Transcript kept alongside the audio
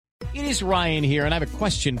It is Ryan here, and I have a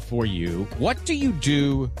question for you. What do you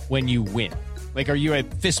do when you win? Like, are you a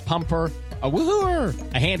fist pumper, a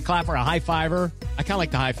woohooer, a hand clapper, a high fiver? I kind of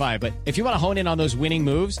like the high five, but if you want to hone in on those winning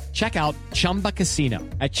moves, check out Chumba Casino.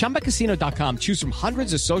 At ChumbaCasino.com, choose from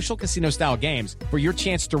hundreds of social casino-style games for your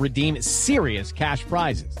chance to redeem serious cash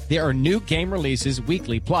prizes. There are new game releases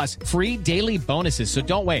weekly, plus free daily bonuses. So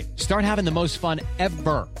don't wait. Start having the most fun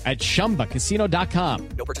ever at ChumbaCasino.com.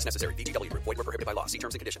 No purchase necessary. VGW Group. Void where prohibited by law. See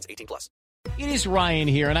terms and conditions. 18+. It is Ryan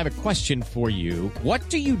here, and I have a question for you. What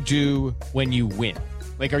do you do when you win?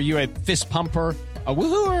 Like, are you a fist pumper, a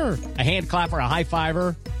woohooer, a hand clapper, a high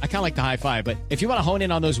fiver? I kind of like the high five, but if you want to hone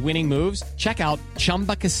in on those winning moves, check out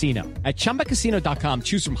Chumba Casino. At ChumbaCasino.com,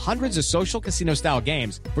 choose from hundreds of social casino-style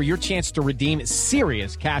games for your chance to redeem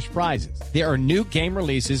serious cash prizes. There are new game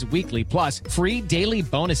releases weekly, plus free daily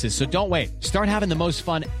bonuses. So don't wait. Start having the most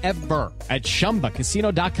fun ever at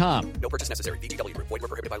ChumbaCasino.com. No purchase necessary. VGW Group. Void where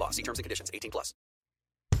prohibited by law. See terms and conditions. 18+.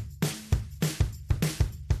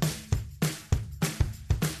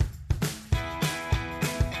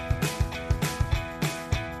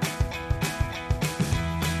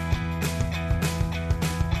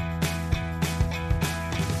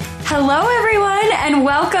 Hello, everyone, and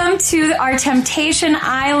welcome to our Temptation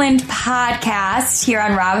Island podcast here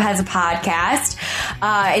on Rob Has a Podcast.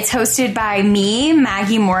 It's hosted by me,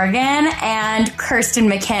 Maggie Morgan, and Kirsten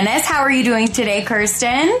McInnes. How are you doing today,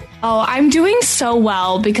 Kirsten? Oh, I'm doing so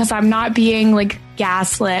well because I'm not being like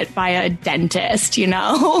gaslit by a dentist, you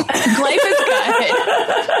know? Life is good.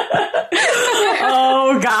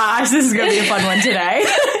 Oh, gosh, this is going to be a fun one today.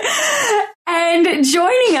 And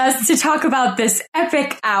joining us to talk about this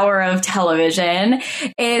epic hour of television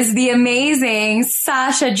is the amazing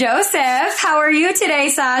Sasha Joseph. How are you today,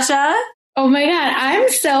 Sasha? Oh my God, I'm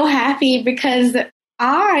so happy because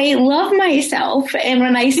I love myself. And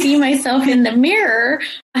when I see myself in the mirror,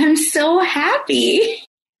 I'm so happy.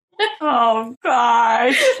 Oh,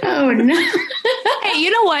 gosh. Oh, no. Hey,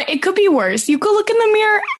 you know what? It could be worse. You could look in the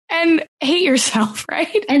mirror and hate yourself,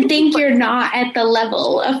 right? And think you're not at the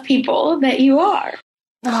level of people that you are.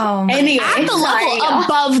 Oh, anyway, at the level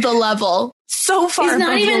above the level. So far, it's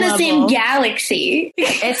not even the same galaxy.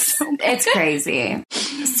 It's crazy.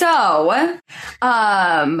 So,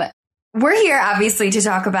 we're here, obviously, to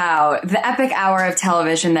talk about the epic hour of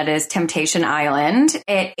television that is Temptation Island.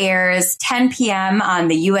 It airs 10 p.m. on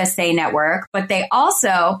the USA Network, but they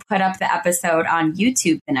also put up the episode on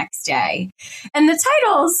YouTube the next day. And the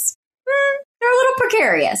titles, they're a little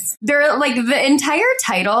precarious. They're like the entire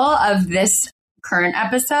title of this current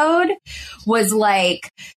episode was like,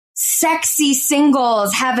 sexy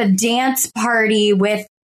singles have a dance party with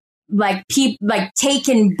like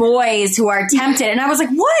taken boys who are tempted. And I was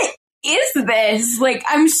like, what is this? Like,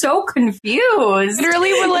 I'm so confused.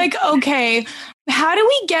 Literally, we're like, okay, how do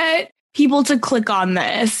we get people to click on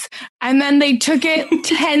this? And then they took it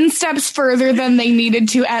 10 steps further than they needed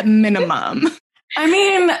to at minimum. I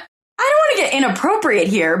mean, I don't want to get inappropriate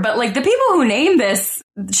here, but like the people who named this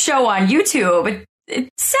show on YouTube, it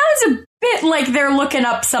sounds a bit like they're looking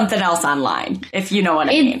up something else online, if you know what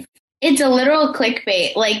I mean. It's a literal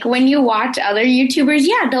clickbait. Like when you watch other YouTubers,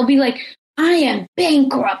 yeah, they'll be like, I am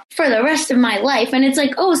bankrupt for the rest of my life. And it's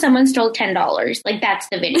like, oh, someone stole $10. Like, that's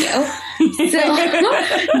the video.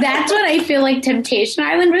 So that's what I feel like Temptation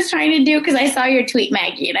Island was trying to do, because I saw your tweet,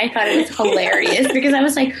 Maggie, and I thought it was hilarious because I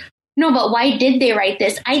was like, no, but why did they write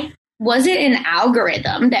this? Was it an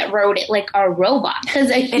algorithm that wrote it like a robot? Because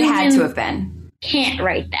it had to have been. Can't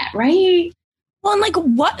write that, right? Well, and like,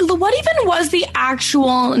 what even was the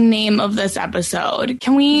actual name of this episode?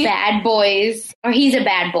 Can we... Bad Boys, or He's a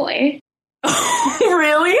Bad Boy.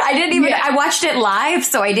 Really? I watched it live,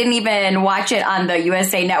 so I didn't even watch it on the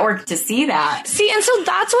USA Network to see that. See, and so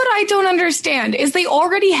that's what I don't understand, is they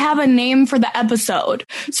already have a name for the episode.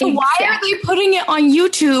 So Why are they putting it on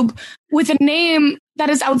YouTube with a name that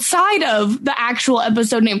is outside of the actual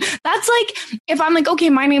episode name? That's like, if I'm like, okay,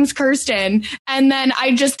 my name's Kirsten, and then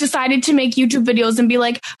I just decided to make YouTube videos and be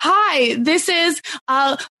like, hi, this is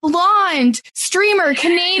blonde, streamer,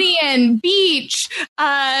 Canadian, beach,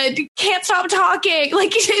 can't stop talking.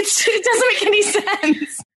 Like, it doesn't make any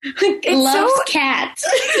sense. Loves cats.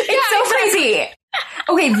 It's so crazy.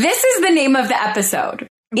 Okay, this is the name of the episode.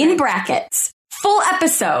 In brackets, full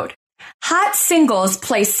episode. Hot singles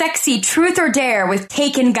play sexy truth or dare with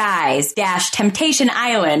taken guys - Temptation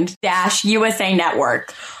Island - USA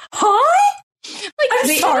Network. Huh? Like, I'm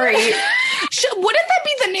sorry. Wouldn't that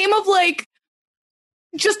be the name of like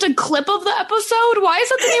just a clip of the episode? Why is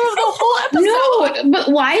that the name of the whole episode? No,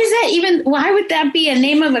 but why would that be a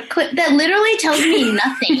name of a clip? That literally tells me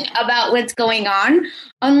nothing about what's going on.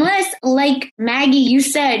 Unless, like Maggie, you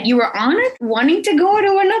said you were on it wanting to go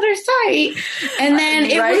to another site and then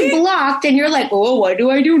it was blocked and you're like, oh, what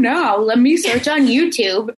do I do now? Let me search on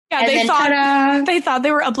YouTube. Yeah, and they thought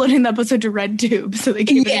they were uploading the episode to RedTube, so they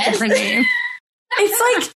gave it a different name.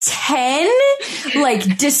 It's like 10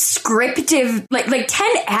 like descriptive, like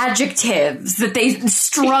 10 adjectives that they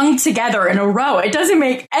strung together in a row. It doesn't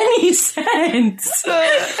make any sense.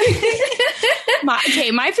 My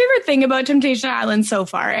favorite thing about Temptation Island so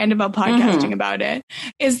far and about podcasting about it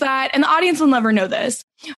is that, and the audience will never know this,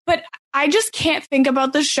 but I just can't think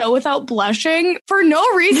about the show without blushing for no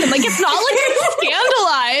reason. Like, it's not like I'm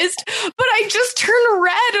scandalized, but I just turn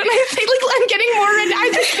red and I think like I'm getting more red.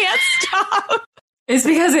 I just can't stop. It's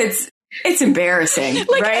because it's embarrassing,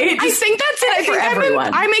 like, right? I think that's it. I think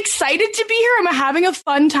everyone. I'm excited to be here. I'm having a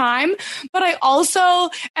fun time, but I also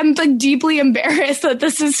am like deeply embarrassed that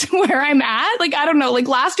this is where I'm at. Like, I don't know. Like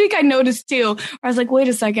last week I noticed too, where I was like, wait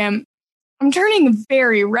a second, I'm turning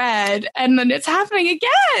very red and then it's happening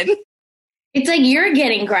again. It's like you're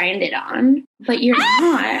getting grinded on, but you're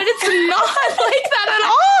not. But it's not like that at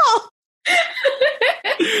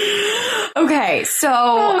all. Okay, so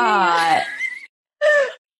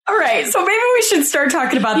all right, so maybe we should start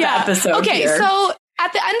talking about the episode. Okay, here. So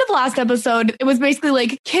at the end of last episode, it was basically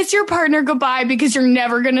like, kiss your partner goodbye because you're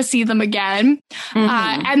never going to see them again.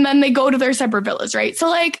 And then they go to their separate villas, right? So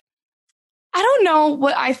like, I don't know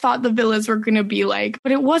what I thought the villas were going to be like,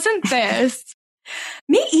 but it wasn't this.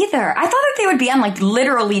 Me either. I thought that they would be on like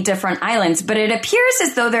literally different islands, but it appears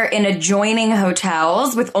as though they're in adjoining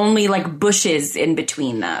hotels with only like bushes in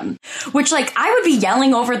between them. Which like I would be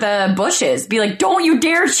yelling over the bushes, be like, "Don't you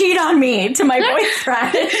dare cheat on me!" to my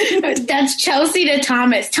boyfriend. That's Chelsea to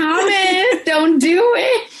Thomas. Thomas, don't do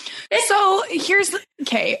it. So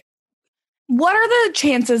okay. What are the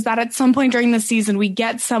chances that at some point during the season we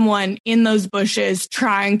get someone in those bushes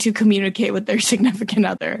trying to communicate with their significant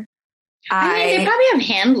other? I mean, they probably have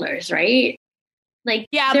handlers, right? Like,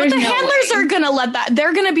 yeah, but the handlers are going to let that.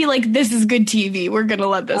 They're going to be like, this is good TV. We're going to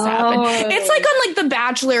let this happen. It's like on like The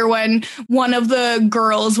Bachelor when one of the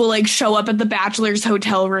girls will like show up at the Bachelor's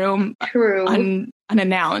hotel room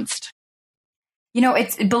unannounced. You know,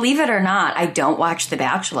 it's, believe it or not, I don't watch The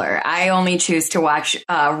Bachelor. I only choose to watch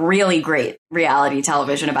really great reality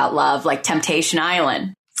television about love, like Temptation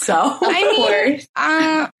Island. So,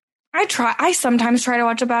 I sometimes try to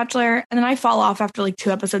watch The Bachelor and then I fall off after like 2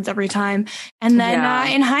 episodes every time. And then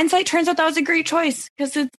in hindsight, turns out that was a great choice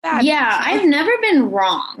because it's bad. Yeah, I've never been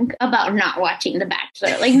wrong about not watching The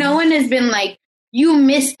Bachelor. Like, no one has been like, you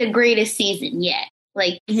missed the greatest season yet.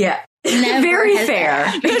 Like, yeah. Very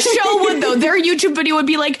fair. The show would, though. Their YouTube video would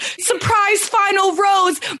be like, surprise final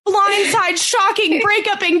rose, blindside, shocking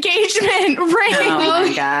breakup, engagement, ring. Oh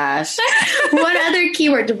my gosh. What other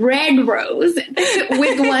keywords? Red rose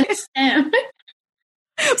with one stem.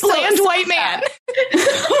 Bland white man.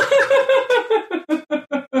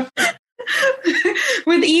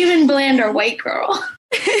 With even blander white girl.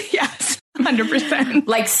 Yes. 100%.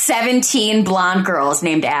 Like 17 blonde girls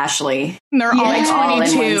named Ashley. And they're all like 22. All in one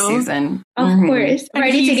season. Of course.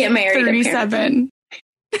 Ready to get married. 37.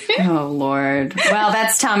 Oh, Lord. Well,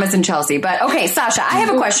 that's Thomas and Chelsea. But okay, Sasha, I have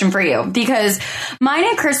a question for you because mine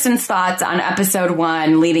and Kristen's thoughts on episode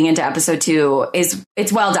 1 leading into episode 2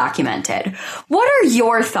 it's well documented. What are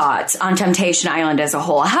your thoughts on Temptation Island as a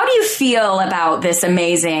whole? How do you feel about this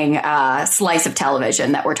amazing slice of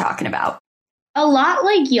television that we're talking about? A lot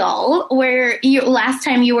like y'all, where last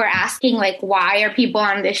time you were asking, like, why are people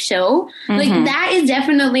on this show? Like, that is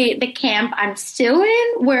definitely the camp I'm still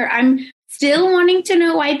in, where I'm still wanting to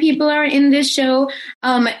know why people are in this show.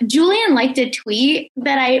 Julian liked a tweet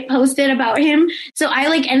that I posted about him. So I,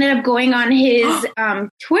 like, ended up going on his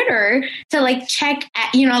Twitter to, like, check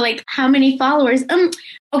at, like, how many followers.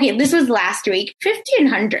 Okay, this was last week,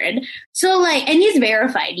 1,500. So, like, and he's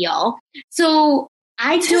verified, y'all. So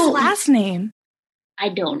What's his last name? I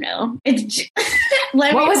don't know. It's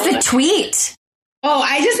what was the tweet? Oh,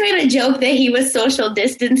 I just made a joke that he was social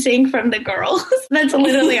distancing from the girls. That's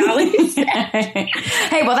literally all he said.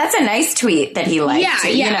 Hey, well, that's a nice tweet that he liked.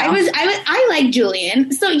 Yeah. I like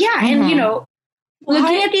Julian. So yeah, and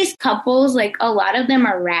looking at these couples, like a lot of them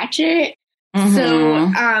are ratchet.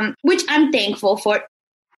 So, which I'm thankful for.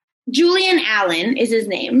 Julian Allen is his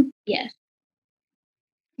name. Yes.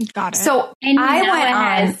 Got it. So and I went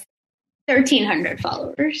on. Has 1,300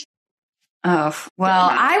 followers. Oh, well,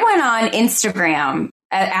 I went on Instagram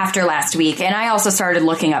after last week, and I also started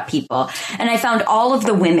looking up people, and I found all of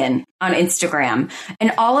the women on Instagram,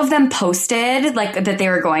 and all of them posted like that they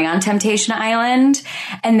were going on Temptation Island,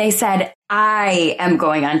 and they said, I am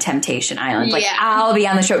going on Temptation Island. Like, I'll be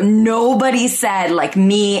on the show. Nobody said like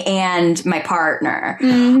me and my partner.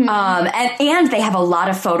 And they have a lot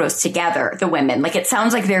of photos together, the women. Like, it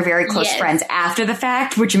sounds like they're very close friends after the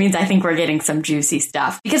fact, which means I think we're getting some juicy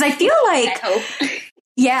stuff, because I feel like,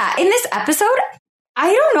 in this episode,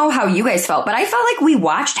 I don't know how you guys felt, but I felt like we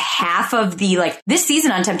watched half of the, like, this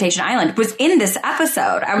season on Temptation Island was in this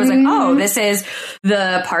episode. I was like, oh, this is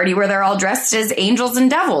the party where they're all dressed as angels and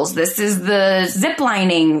devils. This is the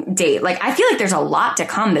ziplining date. Like, I feel like there's a lot to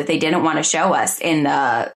come that they didn't want to show us in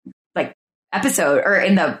the, like, episode or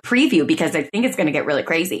in the preview, because I think it's going to get really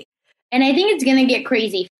crazy. And I think it's going to get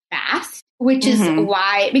crazy fast, which is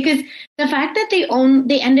why, because the fact that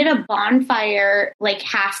they ended a bonfire like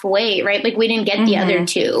halfway, right? Like, we didn't get the other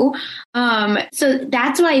two. So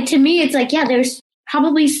that's why, to me, it's like, there's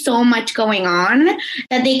probably so much going on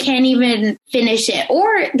that they can't even finish it,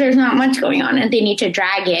 or there's not much going on and they need to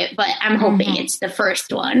drag it. But I'm hoping it's the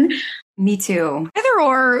first one. Me too. Either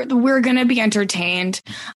or, we're going to be entertained.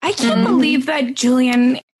 I can't believe that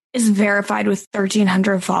Julian is verified with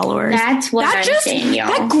 1,300 followers. That's what I'm saying, y'all.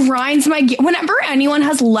 That grinds my whenever anyone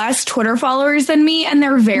has less Twitter followers than me and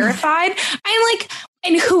they're verified, I'm like,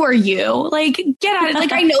 and who are you? Like, get out of it.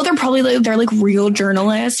 Like, I know they're probably like, they're like real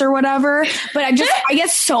journalists or whatever, but I get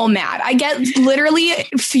so mad. I get literally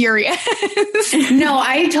furious. No,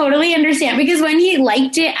 I totally understand, because when he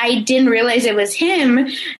liked it, I didn't realize it was him.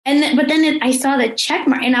 But then I saw the check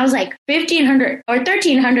mark and I was like, 1,500 or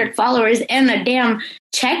 1,300 followers and a damn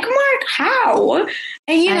check mark? How?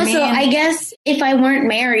 And, so I guess if I weren't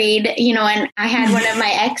married, and I had one of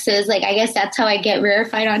my exes, like, I guess that's how I get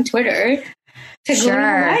verified on Twitter. To go to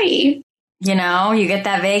Hawaii. You get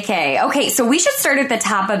that vacay. Okay, so we should start at the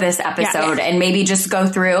top of this episode and maybe just go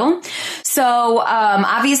through. So,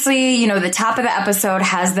 obviously, the top of the episode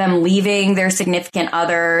has them leaving their significant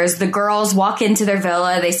others. The girls walk into their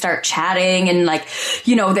villa. They start chatting and, like,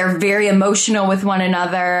 they're very emotional with one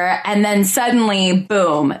another. And then suddenly,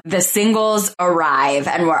 boom, the singles arrive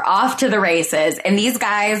and we're off to the races. And these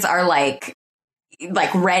guys are like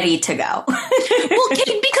ready to go. Well,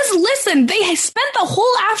 because listen, they spent the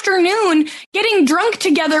whole afternoon getting drunk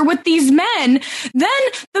together with these men. Then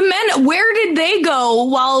the men, where did they go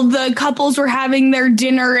while the couples were having their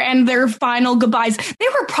dinner and their final goodbyes? They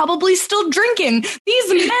were probably still drinking. These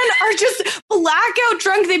men are just blackout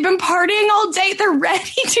drunk. They've been partying all day. They're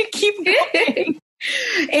ready to keep going.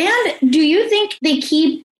 And do you think they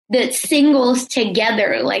keep the singles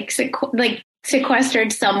together, like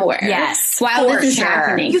sequestered somewhere? Yes. While this is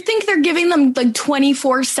happening. You think they're giving them like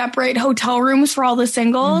 24 separate hotel rooms for all the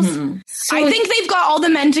singles? So I think they've got all the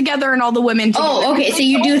men together and all the women together. Oh, okay. So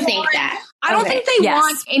you do think that. I don't think they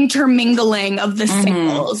want intermingling of the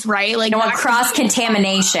singles, right? Like, you want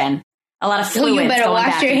cross-contamination. A lot of fluids. Well, you better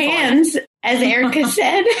wash your hands, as Erica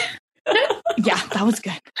said. Yeah, that was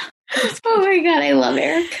good. Oh my God, I love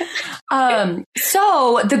Erica.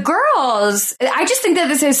 So the girls, I just think that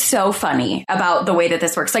this is so funny about the way that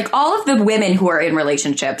this works. Like, all of the women who are in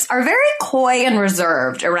relationships are very coy and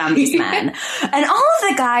reserved around these men. And all of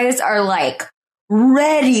the guys are like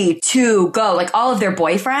ready to go. Like, all of their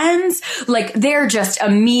boyfriends, like, they're just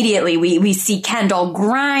immediately, we see Kendall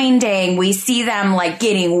grinding. We see them like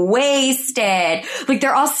getting wasted. Like,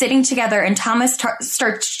 they're all sitting together and Thomas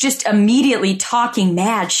starts just immediately talking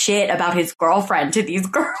mad shit about his girlfriend to these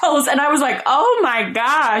girls. And I was like, oh my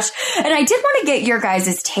gosh. And I did want to get your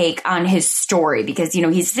guys' take on his story, because,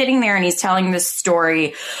 he's sitting there and he's telling this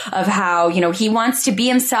story of how, he wants to be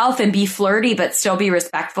himself and be flirty, but still be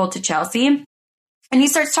respectful to Chelsea. And he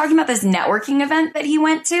starts talking about this networking event that he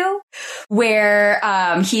went to, where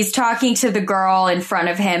he's talking to the girl in front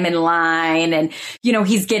of him in line, and,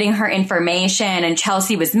 he's getting her information, and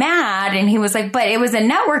Chelsea was mad, and he was like, but it was a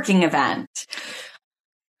networking event.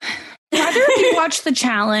 Either of you watched The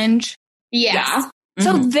Challenge? Yeah. Yes.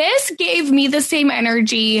 So this gave me the same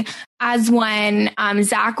energy as when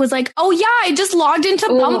Zach was like, oh yeah, I just logged into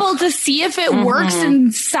Bumble to see if it works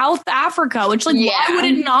in South Africa, which, like, why would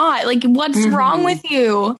it not? Like, what's wrong with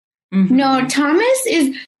you? No, Thomas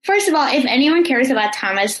is, first of all, if anyone cares about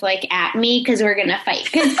Thomas, like, at me, because we're going to fight.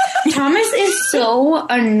 Because Thomas is so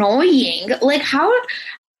annoying. Like,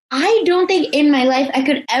 I don't think in my life I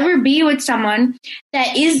could ever be with someone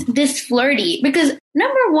that is this flirty, because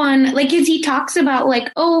number one, like, as he talks about,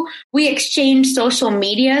 like, oh, we exchange social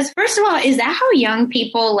medias. First of all, is that how young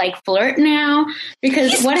people like flirt now?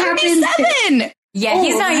 Because he's what 37. happens? Yeah,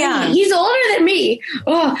 he's not young. He's older than me.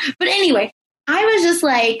 Oh, but anyway, I was just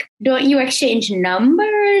like, don't you exchange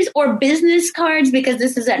numbers or business cards because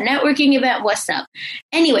this is a networking event? What's up?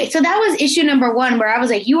 Anyway, so that was issue number one, where I was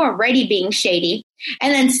like, you are already being shady.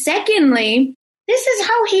 And then secondly, this is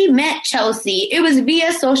how he met Chelsea. It was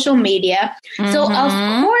via social media. So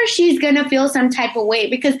of course she's going to feel some type of way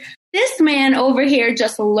because this man over here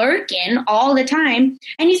just lurking all the time.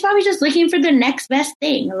 And he's probably just looking for the next best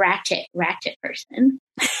thing. Ratchet person.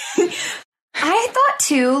 I thought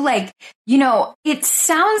too, like, you know, it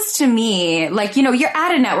sounds to me like, you know, you're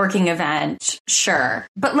at a networking event, sure,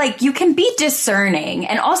 but like you can be discerning.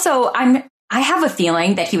 And also I have a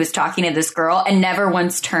feeling that he was talking to this girl and never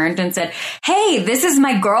once turned and said, hey, this is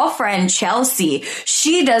my girlfriend, Chelsea.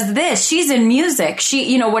 She does this. She's in music.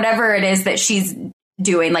 She, you know, whatever it is that she's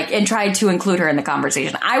doing, like, and tried to include her in the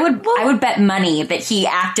conversation. I would bet money that he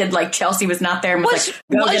acted like Chelsea was not there and was like,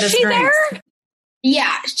 go get us drinks. There?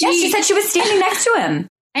 Yeah. She said she was standing next to him.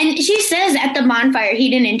 And she says at the bonfire, he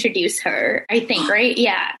didn't introduce her, I think, right?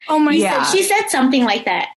 Yeah. Oh my God. She said something like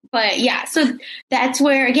that. But yeah, so that's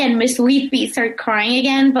where, again, Miss Leafy started crying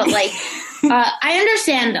again. But like, I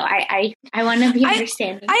understand, though. I want to be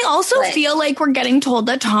understanding. I also feel like we're getting told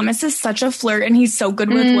that Thomas is such a flirt and he's so good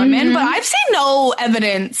with women. But I've seen no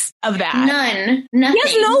evidence of that. None. Nothing. He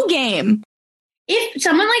has no game. If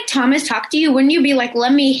someone like Thomas talked to you, wouldn't you be like,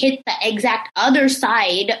 let me hit the exact other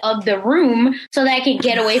side of the room so that I can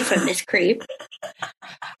get away from this creep?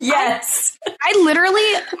 Yes.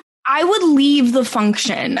 I would leave the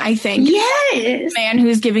function, I think. Yes. Man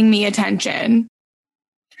who's giving me attention.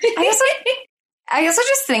 I also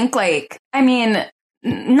just think, like, I mean,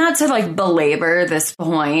 not to like belabor this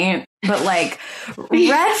point, but like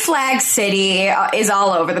Red Flag City is all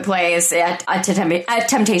over the place at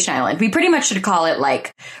Temptation Island. We pretty much should call it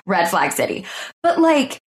like Red Flag City. But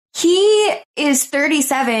like, he is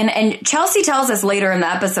 37, and Chelsea tells us later in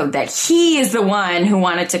the episode that he is the one who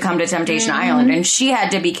wanted to come to Temptation Island, and she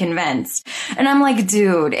had to be convinced. And I'm like,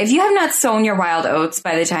 dude, if you have not sown your wild oats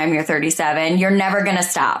by the time you're 37, you're never going to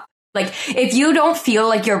stop. Like, if you don't feel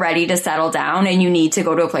like you're ready to settle down and you need to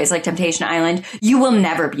go to a place like Temptation Island, you will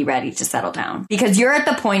never be ready to settle down, because you're at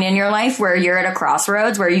the point in your life where you're at a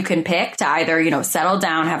crossroads where you can pick to either, you know, settle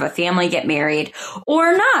down, have a family, get married,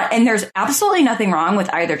 or not. And there's absolutely nothing wrong with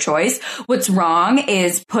either choice. What's wrong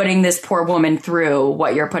is putting this poor woman through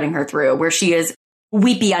what you're putting her through, where she is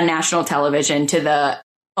weepy on national television to the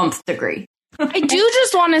umpth degree. I do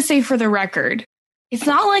just want to say for the record, it's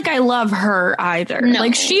not like I love her either. No.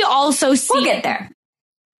 Like, she also seems We'll get there.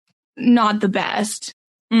 not the best.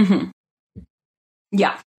 Mm-hmm.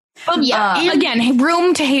 Yeah. But yeah, again,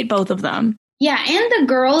 room to hate both of them. Yeah, and the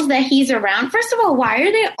girls that he's around, first of all, why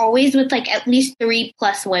are they always with like at least 3+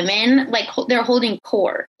 women? Like, they're holding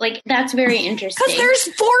court. Like, that's very interesting. Because there's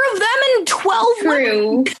 4 of them and 12 women.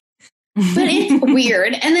 True. But it's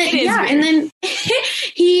weird. And then, weird. And then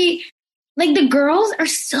he... Like, the girls are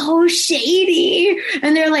so shady.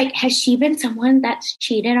 And they're like, has she been someone that's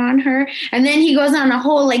cheated on her? And then he goes on a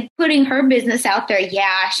whole, like, putting her business out there.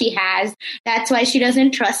 Yeah, she has. That's why she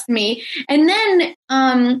doesn't trust me. And then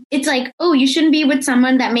it's like, oh, you shouldn't be with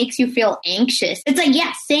someone that makes you feel anxious. It's like,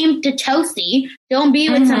 yeah, same to Chelsea. Don't be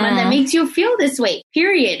with someone that makes you feel this way,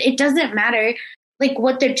 period. It doesn't matter, like,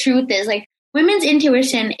 what the truth is. Like, women's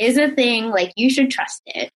intuition is a thing. Like, you should trust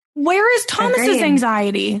it. Where is Thomas's Agreed.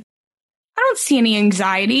 anxiety? I don't see any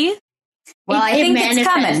anxiety. Well, I think it's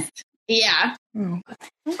coming. Yeah.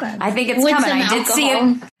 Okay. I think it's With coming. some I did see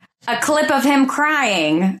alcohol. a clip of him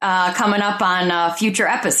crying coming up on a future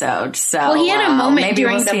episode. So Well, he had a moment maybe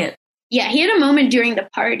during we'll see the it. Yeah, he had a moment during the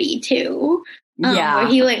party too. Where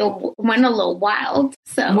he like went a little wild.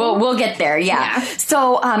 So We'll get there. Yeah.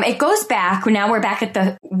 So it goes back. Now we're back at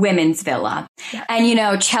the women's villa. Yeah. And, you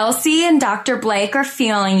know, Chelsea and Dr. Blake are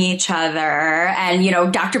feeling each other. And, you know,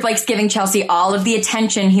 Dr. Blake's giving Chelsea all of the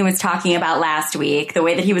attention he was talking about last week. The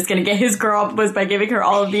way that he was going to get his girl was by giving her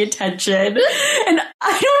all of the attention. And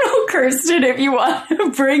I don't know, Kirsten, if you want to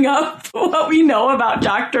bring up what we know about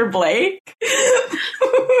Dr. Blake.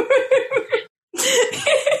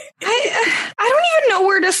 I don't even know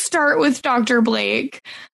where to start with Dr. Blake.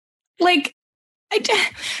 Like,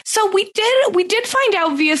 so we did find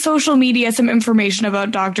out via social media some information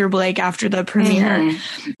about Dr. Blake after the premiere,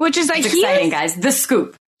 which is like, it's exciting, guys. The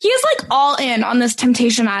scoop. He is like all in on this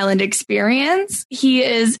Temptation Island experience. He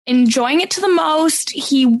is enjoying it to the most.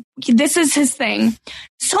 This is his thing.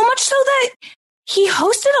 So much so that he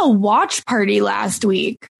hosted a watch party last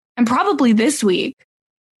week and probably this week.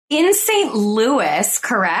 In St. Louis,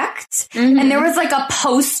 correct? And there was like a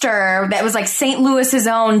poster that was like St. Louis's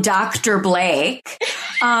own Dr. Blake.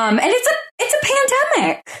 And it's a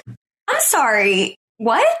pandemic. I'm sorry.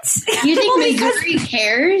 What? You think Missouri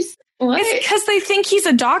cares? What? It's because they think he's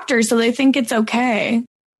a doctor, so they think it's okay.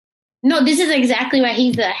 No, this is exactly why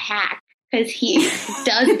he's a hack, because he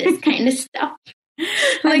does this kind of stuff.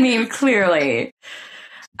 I mean, clearly.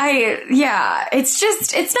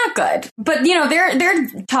 It's not good. But, you know, they're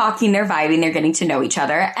talking, they're vibing, they're getting to know each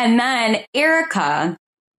other. And then Erica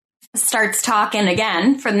starts talking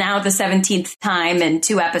again for now the 17th time in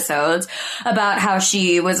 2 episodes about how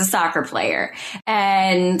she was a soccer player.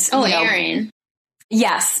 And Erin.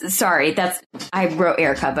 Yes, sorry. I wrote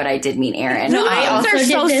Erica, but I did mean Erin. No, they're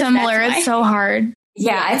so similar. It's so hard.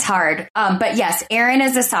 Yeah, it's hard. But yes, Erin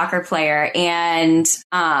is a soccer player, and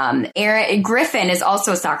Griffin is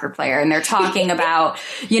also a soccer player, and they're talking about,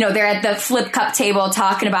 you know, they're at the flip cup table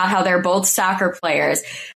talking about how they're both soccer players.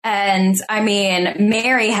 And I mean,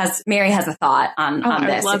 Mary has a thought on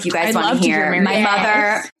this. If you guys want to hear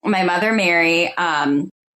my mother, Mary,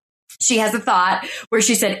 she has a thought where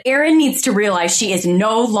she said, Erin needs to realize she is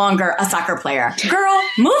no longer a soccer player. Girl,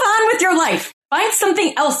 move on with your life. Find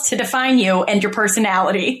something else to define you and your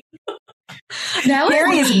personality.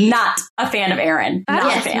 Mary is not a fan of Erin.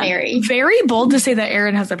 Not a fan. Mary. Very bold to say that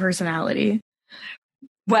Erin has a personality.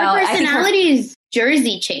 Well, her personality is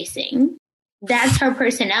jersey chasing. That's her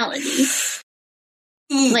personality.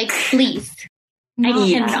 Like, please. I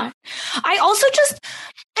cannot. I also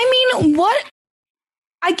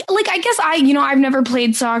I've never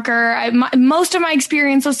played soccer. Most of my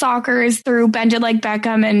experience with soccer is through Bend It Like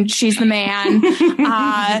Beckham and She's the Man.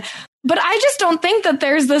 But I just don't think that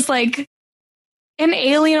there's this like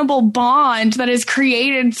inalienable bond that is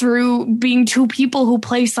created through being 2 people who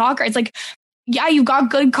play soccer. It's like, yeah, you got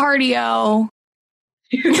good cardio.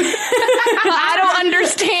 I don't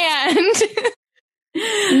understand.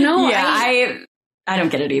 No, yeah, I don't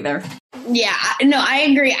get it either. Yeah, no, I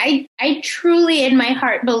agree. I truly in my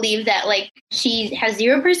heart believe that like she has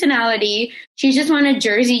 0 personality. She just want a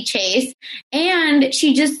jersey chase, and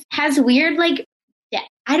she just has weird like,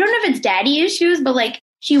 I don't know if it's daddy issues, but like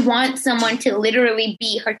she wants someone to literally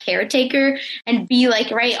be her caretaker and be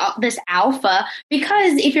like, this alpha.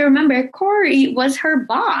 Because if you remember, Corey was her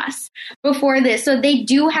boss before this. So they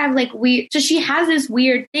do have like weird, so she has this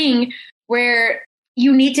weird thing where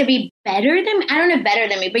you need to be better than me. I don't know better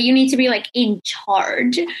than me, but you need to be like in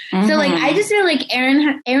charge. Mm-hmm. So like, I just feel like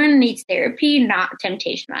Erin needs therapy, not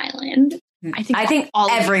Temptation Island. I think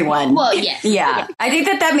everyone. Well, yes. Yeah. I think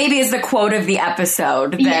that maybe is the quote of the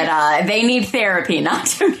episode, that they need therapy, not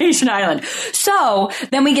Temptation Island. So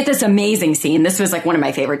then we get this amazing scene. This was like one of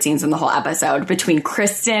my favorite scenes in the whole episode between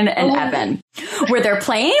Kristen and Evan, where they're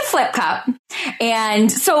playing Flip Cup.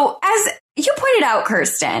 And so as you pointed out,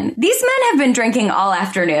 Kirsten, these men have been drinking all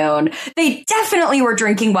afternoon. They definitely were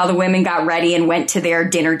drinking while the women got ready and went to their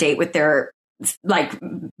dinner date with their like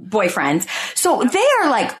boyfriends. So they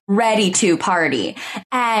are like ready to party.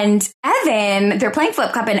 And Evan, they're playing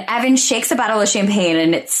Flip Cup, and Evan shakes a bottle of champagne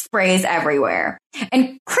and it sprays everywhere.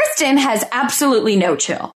 And Kristen has absolutely no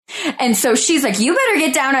chill. And so she's like, you better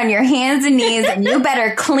get down on your hands and knees and you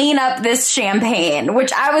better clean up this champagne,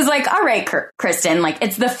 which I was like, all right, Kristen, like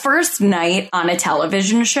it's the first night on a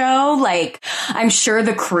television show. Like I'm sure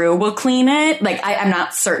the crew will clean it. Like I'm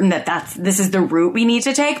not certain that this is the route we need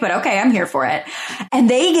to take, but okay, I'm here for it. And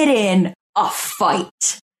they get in a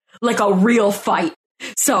fight, like a real fight.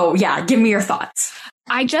 So yeah, give me your thoughts.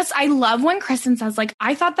 I love when Kristen says, like,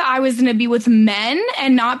 I thought that I was going to be with men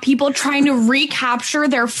and not people trying to recapture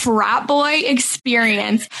their frat boy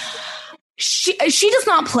experience. She does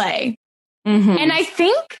not play. Mm-hmm. And I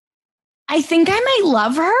think I might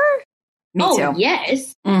love her. Me too.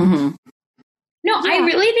 Yes. Mm-hmm. No, yeah. I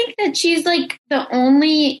really think that she's like the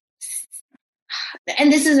only,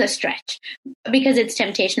 and this is a stretch because it's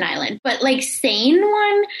Temptation Island, but like sane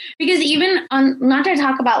one, because even on, not to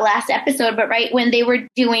talk about last episode, but right when they were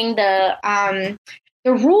doing the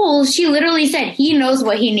rules, she literally said he knows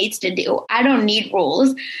what he needs to do. I don't need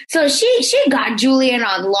rules. So she got Julian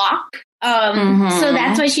on lock. So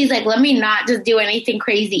that's why she's like, let me not just do anything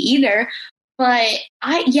crazy either. But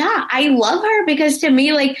I love her because to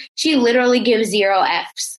me, like, she literally gives 0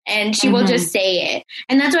 Fs and she will just say it.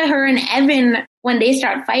 And that's why her and Evan, when they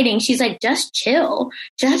start fighting, she's like, just chill.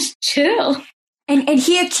 And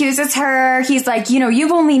he accuses her. He's like,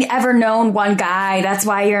 you've only ever known one guy. That's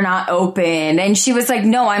why you're not open. And she was like,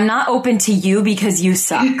 no, I'm not open to you because you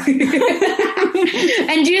suck. And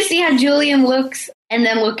do you see how Julian looks and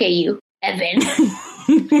then look at you, Evan?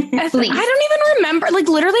 I don't even remember. Like,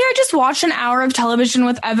 literally, I just watched an hour of television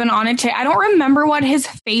with Evan on it. I don't remember what his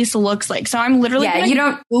face looks like. So I'm literally you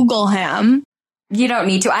don't Google him. You don't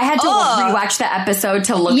need to. I had to rewatch the episode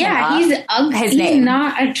to look him up. He's ugly. He's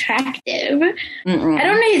not attractive. Mm-mm. I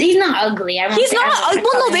don't know. He's not ugly. He's not.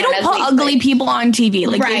 Well, no, they don't put ugly people on TV.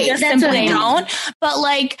 Like, they just simply don't. But,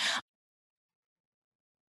 like,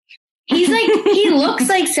 he's like, he looks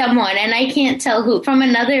like someone, and I can't tell who, from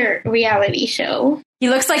another reality show. He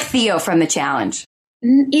looks like Theo from The Challenge.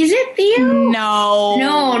 Is it Theo? No.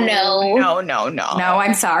 No,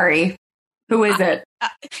 I'm sorry. Who is it?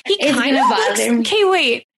 He kind of looks... Okay,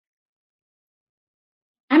 wait.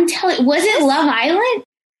 I'm telling... Was it Love Island?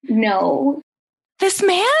 No. This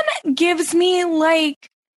man gives me, like...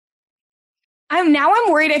 I'm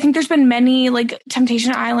worried. I think there's been many, like,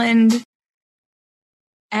 Temptation Island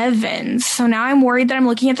Evans. So now I'm worried that I'm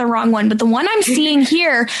looking at the wrong one. But the one I'm seeing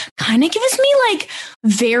here kind of gives me, like,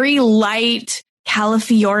 very light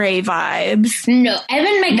Calafiore vibes. No,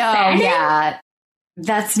 Evan McFadden? No, yeah.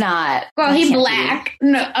 That's not. Well, he's black.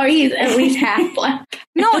 No, or he's at least half black.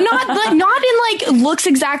 No, not in like looks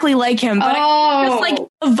exactly like him, but just like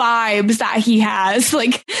the vibes that he has.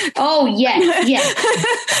 Like, oh yes, yes.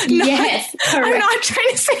 Correct. I'm not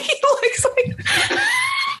trying to say he looks like.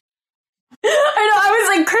 I know. I was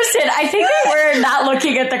like, Kristen, I think we're not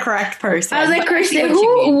looking at the correct person. I was like, Kristen,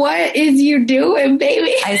 what is you doing,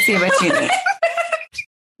 baby? I see what you mean.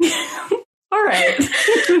 All right.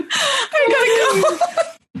 I gotta go.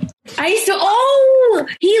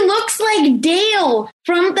 He looks like Dale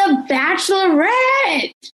from The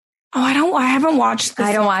Bachelorette. Oh, I haven't watched this.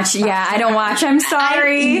 I don't watch. Yeah, I don't watch. I'm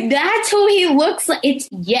sorry. That's who he looks like.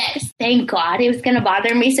 Thank God. It was going to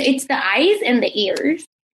bother me. So it's the eyes and the ears.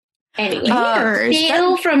 Anyway.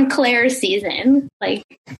 Dale from Claire's season. Like,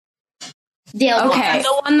 Dale. Okay.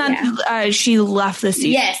 The one that she left this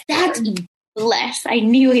season. Yes, that's Bless. I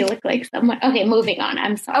knew he looked like someone. Okay, moving on.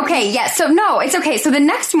 I'm sorry. Okay, yeah. So no, it's okay. So the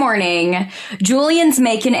next morning, Julian's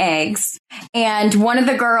making eggs, and one of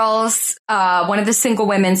the girls, one of the single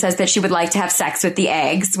women, says that she would like to have sex with the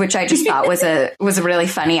eggs, which I just thought was really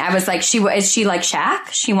funny. I was like, is she like Shaq?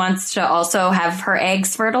 She wants to also have her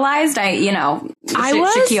eggs fertilized.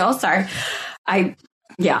 Shaquille. Sorry, I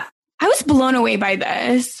was blown away by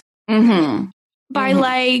this. Mm-hmm. By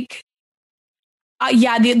like.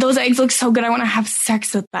 Those eggs look so good. I want to have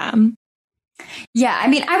sex with them. Yeah, I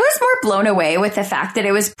mean, I was more blown away with the fact that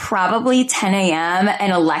it was probably 10 a.m.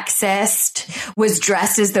 and Alexis was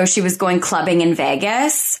dressed as though she was going clubbing in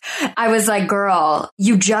Vegas. I was like, girl,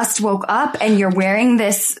 you just woke up and you're wearing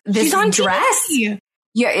this dress. TV.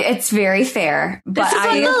 Yeah, it's very fair. But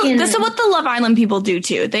this is what the Love Island people do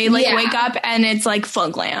too. They wake up and it's like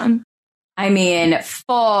full glam. I mean,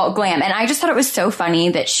 full glam. And I just thought it was so funny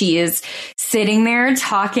that she is sitting there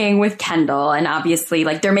talking with Kendall, and obviously,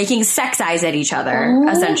 like, they're making sex eyes at each other,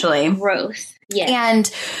 essentially. Gross. Yeah. And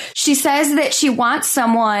she says that she wants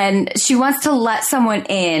to let someone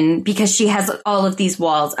in because she has all of these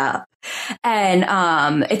walls up.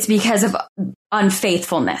 And it's because of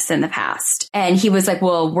unfaithfulness in the past. And he was like,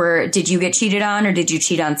 well, did you get cheated on, or did you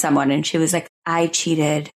cheat on someone? And she was like, I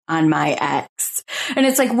cheated on my ex. And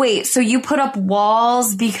it's like, wait, so you put up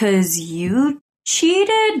walls because you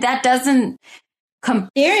cheated? That doesn't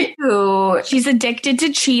compare to... She's addicted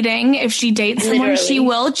to cheating. If she dates someone, she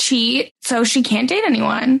will cheat. So she can't date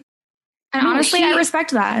anyone. And honestly, I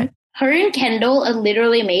respect that. Her and Kendall are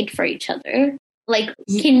literally made for each other. Like,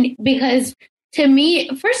 because to me,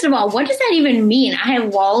 first of all, what does that even mean? I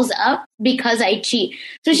have walls up because I cheat.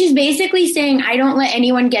 So she's basically saying, I don't let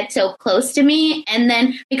anyone get so close to me. And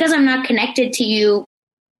then because I'm not connected to you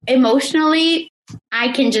emotionally,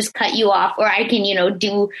 I can just cut you off, or I can,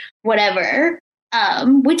 do whatever,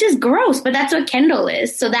 which is gross. But that's what Kendall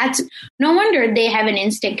is. So that's no wonder they have an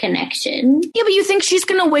instant connection. Yeah, but you think she's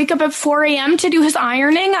going to wake up at 4 a.m. to do his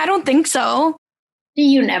ironing? I don't think so.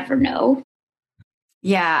 You never know.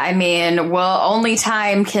 Yeah, I mean, well, only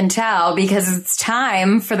time can tell, because it's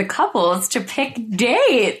time for the couples to pick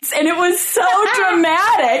dates. And it was so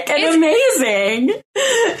dramatic and amazing.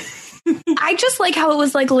 I just like how it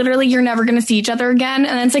was like, literally, you're never going to see each other again.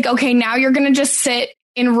 And then it's like, okay, now you're going to just sit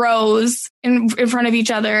in rows in front of each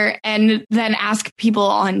other and then ask people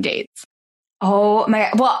on dates. Oh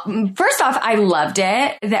my, well, first off, I loved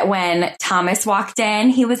it that when Thomas walked in,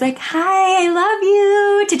 he was like, hi, I love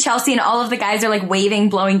you to Chelsea, and all of the guys are like waving,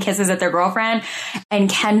 blowing kisses at their girlfriend.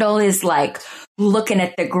 And Kendall is like looking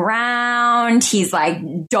at the ground. He's like,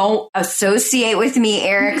 don't associate with me,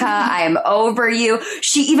 Erica. I am over you.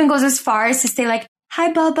 She even goes as far as to say like,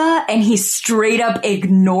 hi, Bubba. And he straight up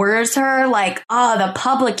ignores her. Like, the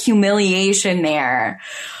public humiliation there.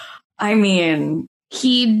 I mean...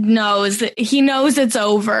 He knows it's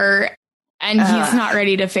over, and he's not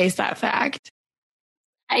ready to face that fact.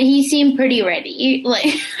 He seemed pretty ready. Like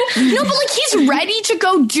no, but like he's ready to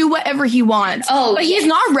go do whatever he wants. Oh, but he's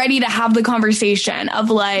not ready to have the conversation of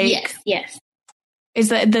like, yes, is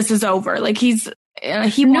that this is over? Like he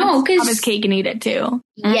wants to have his cake and eat it too.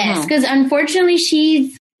 Yes, because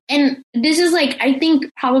unfortunately and this is like, I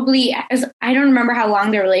think probably, I don't remember how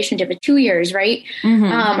long their relationship is, 2 years, right?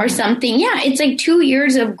 Or something. Yeah, it's like 2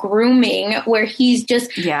 years of grooming where he's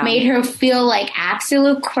just made her feel like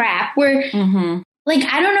absolute crap. Where, like,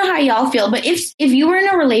 I don't know how y'all feel, but if you were in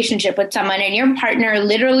a relationship with someone and your partner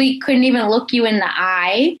literally couldn't even look you in the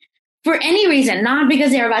eye for any reason, not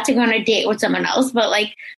because they're about to go on a date with someone else, but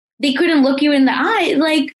like they couldn't look you in the eye,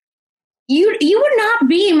 like you would not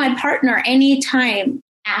be my partner anytime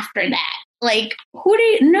after that. Like, who do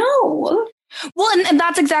you know? Well, and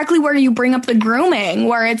that's exactly where you bring up the grooming,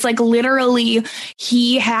 where it's like literally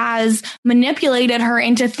he has manipulated her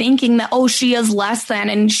into thinking that, oh, she is less than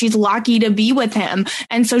and she's lucky to be with him.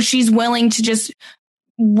 And so she's willing to just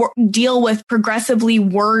deal with progressively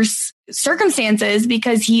worse circumstances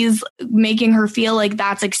because he's making her feel like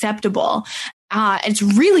that's acceptable. It's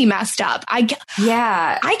really messed up. I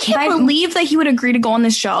can't believe that he would agree to go on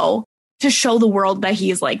this show to show the world that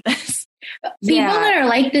he's like this. People that are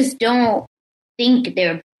like this don't think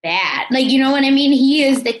they're bad. Like, you know what I mean? He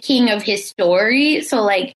is the king of his story. So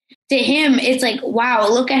like to him, it's like, wow,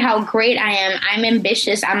 look at how great I am. I'm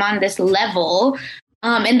ambitious. I'm on this level.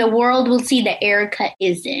 And the world will see that Erica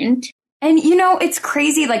isn't. And, you know, it's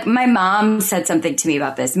crazy. Like, my mom said something to me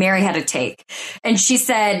about this. Mary had a take. And she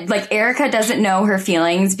said, like, Erica doesn't know her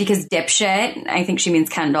feelings because dipshit, I think she means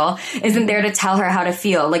Kendall, isn't there to tell her how to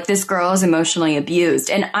feel. Like, this girl is emotionally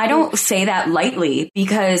abused. And I don't say that lightly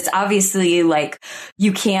because obviously, like,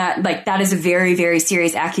 you can't, like, that is a very, very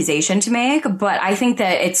serious accusation to make. But I think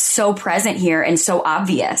that it's so present here and so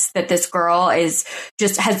obvious that this girl is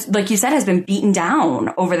just has, like you said, has been beaten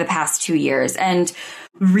down over the past 2 years. And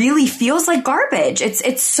really feels like garbage.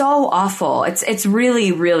 It's so awful. It's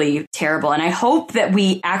really, really terrible. And I hope that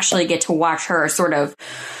we actually get to watch her sort of,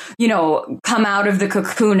 you know, come out of the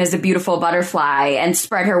cocoon as a beautiful butterfly and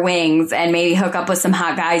spread her wings and maybe hook up with some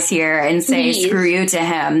hot guys here and say, screw you to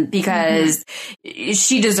him, because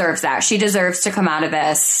she deserves that. She deserves to come out of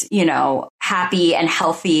this, you know, happy and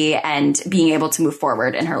healthy and being able to move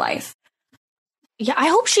forward in her life. Yeah, I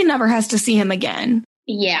hope she never has to see him again.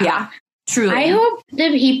 Yeah. Truly. I hope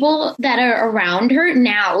the people that are around her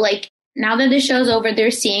now, like now that the show's over,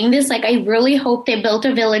 they're seeing this. Like, I really hope they built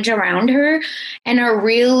a village around her and are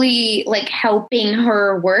really like helping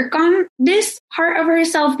her work on this part of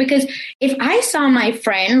herself. Because if I saw my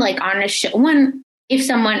friend like on a show,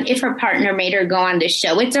 if her partner made her go on this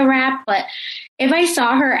show, it's a wrap. But if I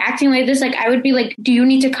saw her acting like this, like I would be like, do you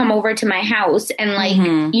need to come over to my house and like,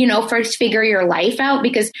 you know, first figure your life out?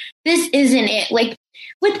 Because this isn't it. Like,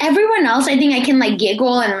 with everyone else, I think I can like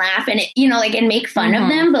giggle and laugh and, you know, like, and make fun of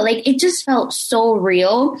them. But like, it just felt so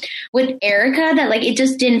real with Erica that like, it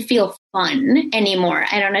just didn't feel fun anymore.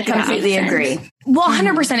 I don't know if that completely makes sense. agree. Well,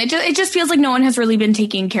 100%. It just feels like no one has really been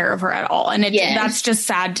taking care of her at all. And that's just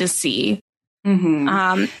sad to see. Okay.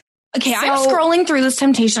 I'm scrolling through this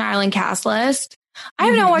Temptation Island cast list. I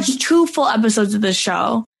have now watched 2 full episodes of this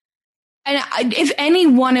show. And if any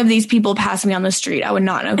one of these people passed me on the street, I would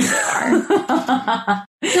not know who they are.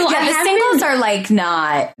 So the singles are like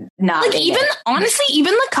not like even honestly,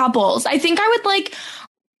 even the couples. I think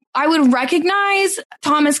I would recognize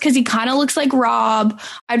Thomas because he kind of looks like Rob.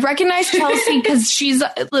 I'd recognize Chelsea because she's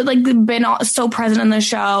like been so present in the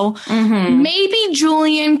show. Maybe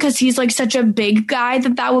Julian because he's like such a big guy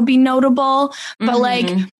that would be notable. But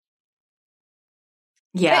like.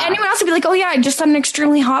 Yeah. Anyone else would be like, oh yeah, I just saw an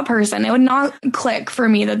extremely hot person. It would not click for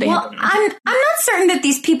me that they. Well, I'm not certain that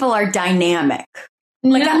these people are dynamic.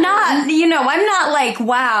 Like I'm not like,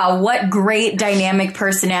 wow, what great dynamic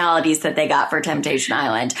personalities that they got for Temptation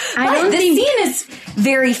Island. But the scene is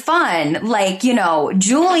very fun. Like, you know,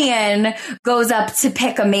 Julian goes up to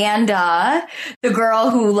pick Amanda, the girl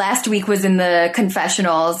who last week was in the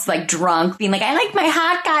confessionals, like drunk, being like, I like my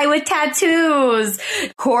hot guy with tattoos.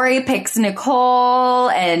 Corey picks Nicole,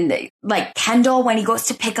 and like Kendall, when he goes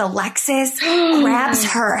to pick Alexis, grabs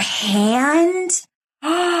her hand.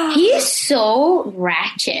 He's so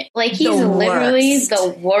ratchet. Like, he's literally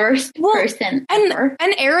the worst person ever.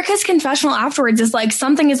 And Erica's confessional afterwards is like,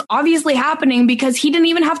 something is obviously happening because he didn't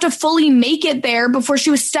even have to fully make it there before she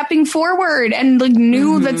was stepping forward and like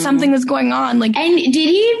knew that something was going on. Like, and did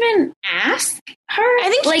he even ask her? I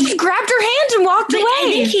think he just grabbed her hand and walked away.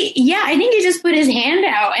 I think he just put his hand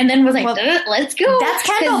out and then was like, let's go. That's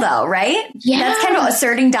Kendall though, right? Yeah. That's Kendall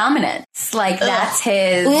asserting dominance. Like, that's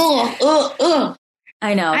his...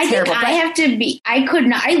 I know. It's I terrible. think I could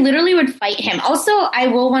not. I literally would fight him. Also, I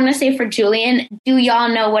will want to say for Julian, do y'all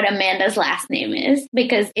know what Amanda's last name is?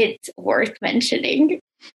 Because it's worth mentioning.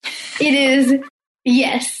 It is,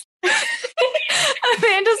 yes.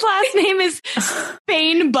 Amanda's last name is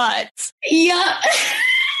Spain Butts. Yeah.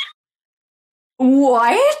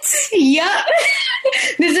 What? Yeah.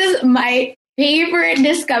 This is my favorite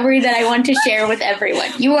discovery that I want to share with everyone.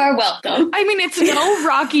 You are welcome. I mean, it's no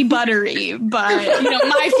Rocky Buttery, but,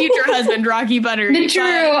 my future husband, Rocky Buttery. The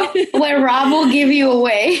true, where Rob will give you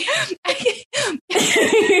away.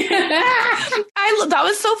 That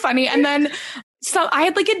was so funny. And then, so I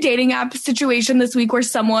had like a dating app situation this week where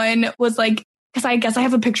someone was like, because I guess I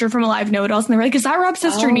have a picture from Alive Know It Alls, and they were like, is that Rob's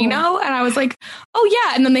sister Nino? And I was like, oh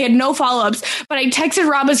yeah. And then they had no follow-ups. But I texted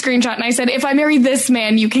Rob a screenshot and I said, if I marry this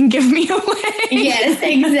man, you can give me away. Yes,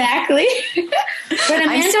 exactly. But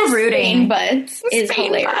I'm still rooting. But is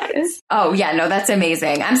hilarious. Butts. Oh yeah, no, that's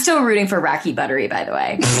amazing. I'm still rooting for Rocky Buttery, by the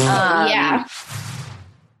way. Yeah.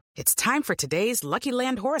 It's time for today's Lucky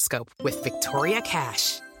Land horoscope with Victoria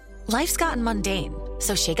Cash. Life's gotten mundane,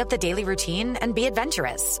 so shake up the daily routine and be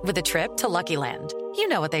adventurous with a trip to Lucky Land. You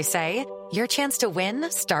know what they say, your chance to win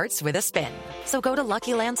starts with a spin. So go to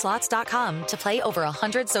LuckyLandSlots.com to play over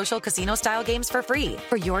 100 social casino-style games for free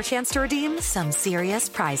for your chance to redeem some serious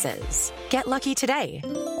prizes. Get lucky today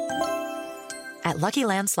at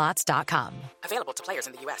LuckyLandSlots.com. Available to players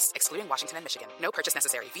in the U.S., excluding Washington and Michigan. No purchase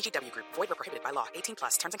necessary. VGW Group. Void where prohibited by law.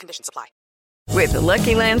 18+. Terms and conditions apply. With the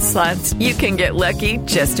Lucky Land Slots, you can get lucky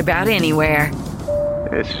just about anywhere.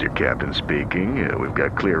 This is your captain speaking. We've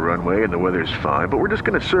got clear runway and the weather's fine, but we're just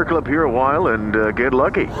going to circle up here a while and get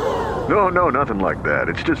lucky. No, nothing like that.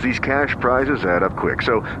 It's just these cash prizes add up quick.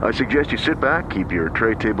 So I suggest you sit back, keep your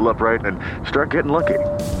tray table upright, and start getting lucky.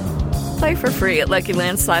 Play for free at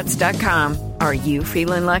LuckyLandSlots.com. Are you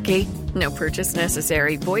feeling lucky? No purchase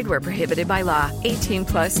necessary. Void where prohibited by law.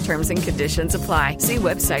 18+ terms and conditions apply. See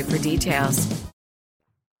website for details.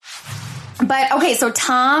 But okay, so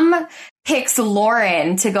Tom picks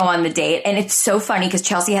Lauren to go on the date. And it's so funny because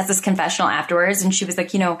Chelsea has this confessional afterwards. And she was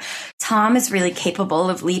like, Tom is really capable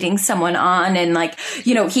of leading someone on. And like,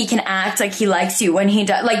 he can act like he likes you when he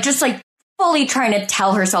does, like, just like fully trying to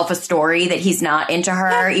tell herself a story that he's not into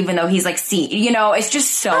her, even though he's like, it's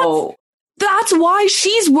just so... That's why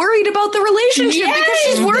she's worried about the relationship, because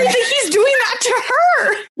she's worried that he's doing that to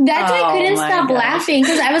her. That's why I couldn't stop laughing,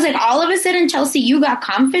 because I was like, all of a sudden, Chelsea, you got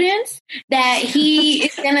confidence that he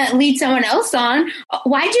is going to lead someone else on.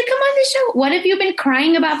 Why'd you come on the show? What have you been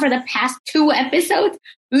crying about for the past 2 episodes?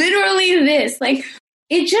 Literally this. Like,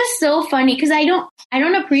 it's just so funny, because I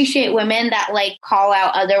don't appreciate women that like call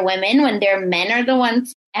out other women when their men are the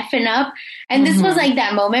ones effing up. And this was like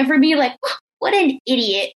that moment for me, like, what an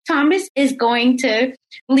idiot. Thomas is going to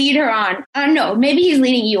lead her on. No, maybe he's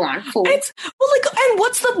leading you on, fool. And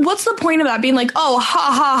what's the point of that? Being like, oh,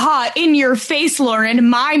 ha, ha, ha, in your face, Lauren,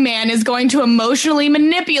 my man is going to emotionally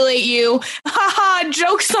manipulate you. Ha, ha,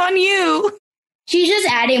 joke's on you. She's just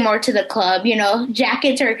adding more to the club.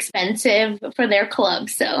 Jackets are expensive for their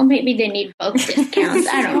club, so maybe they need both discounts.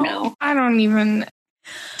 I don't know. I don't even.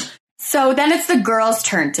 So then it's the girls'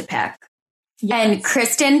 turn to pick. Yes. And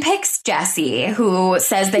Kristen picks Jesse, who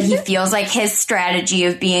says that he feels like his strategy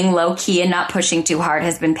of being low-key and not pushing too hard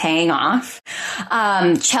has been paying off.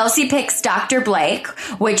 Chelsea picks Dr. Blake,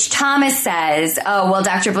 which Thomas says, oh, well,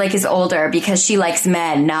 Dr. Blake is older because she likes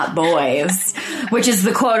men, not boys, which is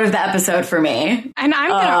the quote of the episode for me. And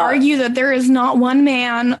I'm going to argue that there is not one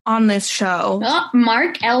man on this show. Oh,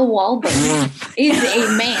 Mark L. Wahlberg is a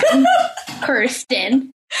man,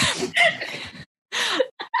 Kirsten.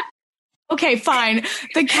 Okay, fine.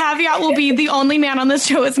 The caveat will be the only man on this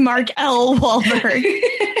show is Mark L. Wahlberg,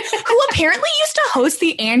 who apparently used to host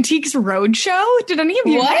the Antiques Roadshow. Did any of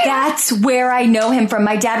you know? That's where I know him from.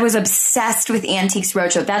 My dad was obsessed with Antiques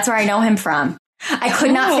Roadshow. That's where I know him from. I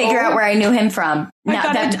could not figure out where I knew him from.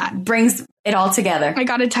 Now, that brings it all together. I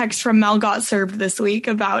got a text from Mel Got Served this week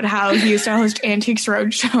about how he used to host Antiques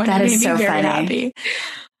Roadshow. And that it is made so me very funny. happy.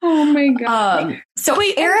 Oh my God. So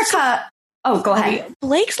wait, Erica... Oh, go ahead.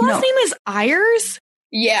 Blake's last name is Ayers?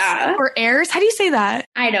 Yeah. Or Ayers? How do you say that?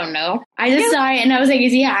 I don't know. I just saw it and I was like,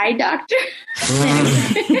 is he an eye doctor?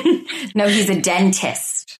 No, he's a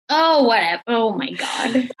dentist. Oh, whatever. Oh, my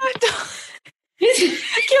God. Can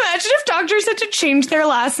you imagine if doctors had to change their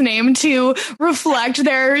last name to reflect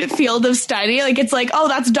their field of study? Like, it's like, oh,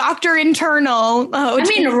 that's Dr. Internal. Oh, I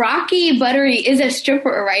mean, Rocky Buttery is a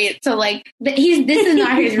stripper, right? So, like, this is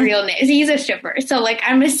not his real name. He's a stripper. So, like,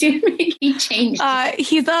 I'm assuming he changed.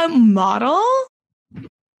 He's a model?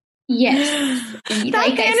 Yes.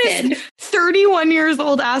 Like man I said. is 31 years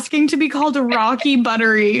old asking to be called Rocky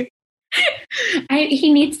Buttery.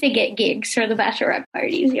 He needs to get gigs for the bachelorette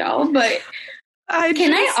parties, y'all. But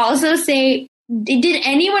I also say, did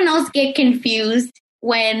anyone else get confused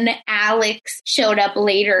when Alex showed up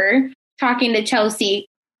later talking to Chelsea?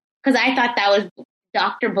 Because I thought that was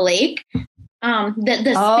Dr. Blake, the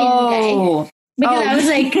spin guy. Because I was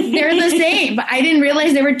like, they're the same. But I didn't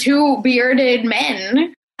realize there were two bearded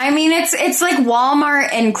men. I mean, it's like Walmart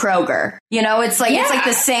and Kroger. You know, it's like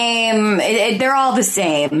the same. They're all the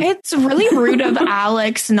same. It's really rude of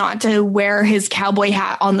Alex not to wear his cowboy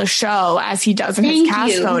hat on the show as he does in his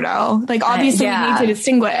cast photo. Like, obviously, we need to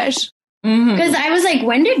distinguish. Because I was like,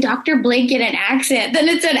 when did Dr. Blake get an accent? Then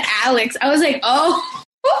it said Alex. I was like, oh.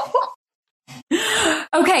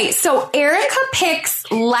 Okay, so Erica picks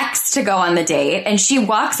Lex to go on the date, and she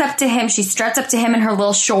walks up to him. She struts up to him in her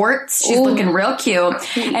little shorts. She's looking real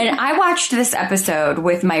cute. And I watched this episode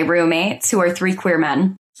with my roommates, who are 3 queer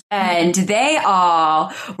men. And they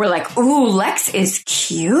all were like, ooh, Lex is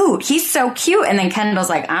cute. He's so cute. And then Kendall's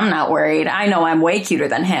like, I'm not worried. I know I'm way cuter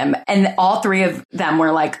than him. And all 3 of them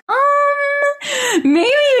were like, maybe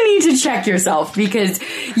you need to check yourself because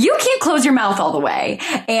you can't close your mouth all the way.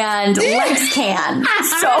 And Lex can.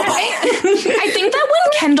 So I think that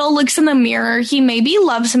when Kendall looks in the mirror, he maybe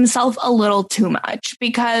loves himself a little too much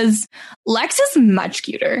because Lex is much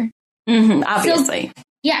cuter. Obviously.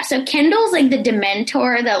 So Kendall's like the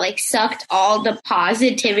Dementor that like sucked all the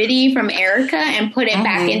positivity from Erica and put it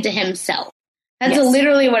back into himself. That's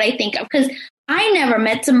literally what I think of. Because I never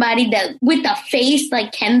met somebody that with a face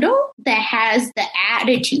like Kendall that has the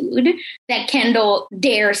attitude that Kendall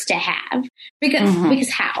dares to have. Because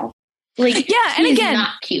how? Like, and he's again,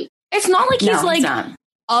 not cute. It's not like he's like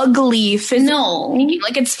ugly physically. No.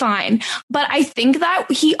 Like, it's fine. But I think that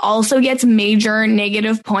he also gets major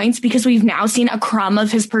negative points because we've now seen a crumb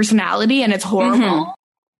of his personality and it's horrible.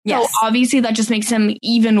 So obviously that just makes him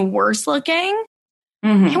even worse looking.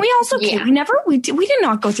 Can we also we did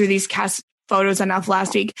not go through these cast photos enough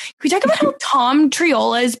last week. Can we talk about how Tom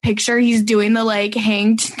Triola's picture, he's doing the like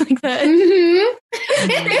hanged like the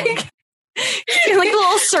like the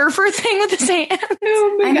little surfer thing with his hand.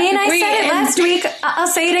 I mean, I said it last week. I'll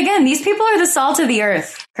say it again. These people are the salt of the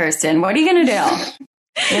earth, Kirsten. What are you going to do?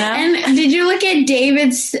 You know? And did you look at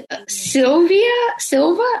David's Sylvia?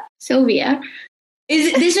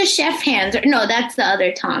 Is this a chef hands? No, that's the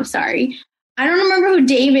other Tom. Sorry. I don't remember who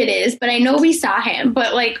David is, but I know we saw him.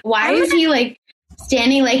 But like, why is he like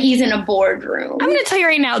standing like he's in a boardroom? I'm going to tell you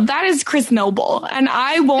right now, that is Chris Noble, and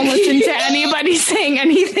I won't listen to anybody saying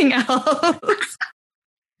anything else.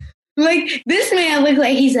 Like, this man looked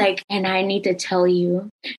like he's like, and I need to tell you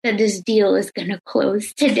that this deal is going to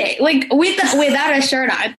close today. Like, without a shirt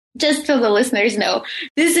on, just so the listeners know.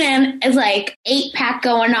 This man is like 8-pack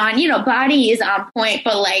going on. You know, body is on point,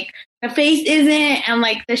 but like the face isn't, and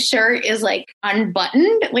like the shirt is like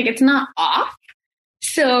unbuttoned. Like, it's not off.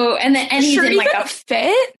 So, and he's in like a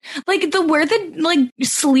fit, like where the like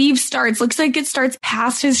sleeve starts looks like it starts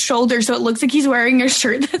past his shoulder, so it looks like he's wearing a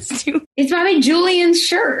shirt that's too. It's probably Julian's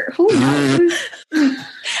shirt. Who knows?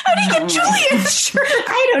 How do you get Julian's shirt?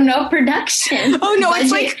 I don't know. Production. Oh no,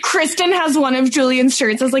 it's like Kristen has one of Julian's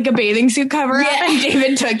shirts as like a bathing suit cover up, and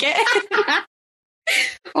David took it.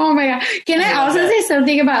 Oh my god! Can I also say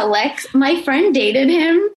something about Lex? My friend dated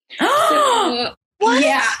him. What?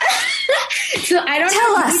 Yeah. So I don't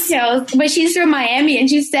know details, but she's from Miami, and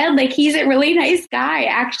she said like he's a really nice guy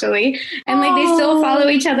actually, and like they still follow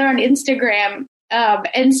each other on Instagram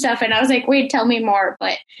and stuff. And I was like, wait, tell me more.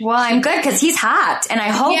 But well, I'm good because he's hot, and I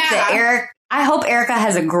hope Erica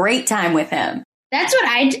has a great time with him. That's what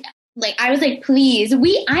I was like, please, I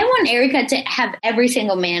want Erica to have every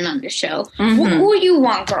single man on the show. Who you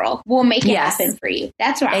want, girl? We'll make it happen for you.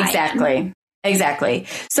 That's what Exactly.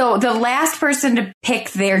 So the last person to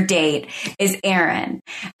pick their date is Erin.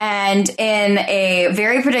 And in a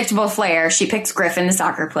very predictable flair, she picks Griffin, the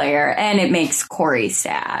soccer player, and it makes Corey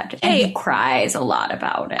sad. And he cries a lot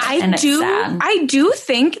about it. I do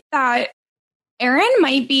think that Erin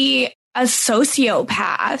might be a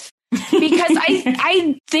sociopath. Because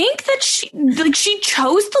I think that she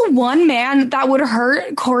chose the one man that would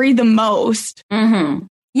hurt Corey the most.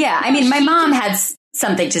 Yeah, I mean, my mom had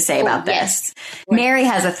something to say about this. Yes. Mary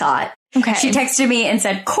has a thought. Okay. She texted me and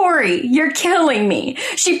said, Corey, you're killing me.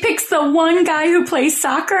 She picks the one guy who plays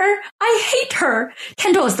soccer. I hate her.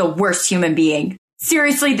 Kendall is the worst human being.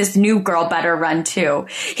 Seriously, this new girl better run too.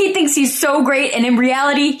 He thinks he's so great, and in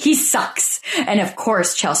reality, he sucks. And of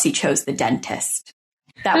course, Chelsea chose the dentist.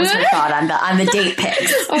 That was her thought on the date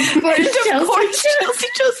pics. Of course, Chelsea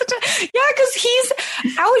chose it. Yeah, because he's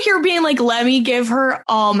out here being like, let me give her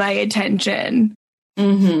all my attention.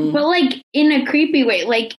 Mm-hmm. But like in a creepy way,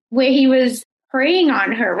 like where he was preying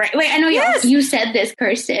on her, right? Like I know you said this,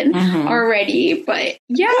 Kirsten, already, but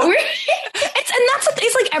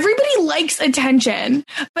it's like everybody likes attention,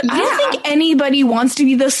 but I don't think anybody wants to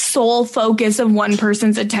be the sole focus of one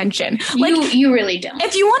person's attention. Like you really don't.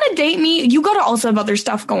 If you want to date me, you got to also have other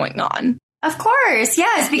stuff going on. Of course,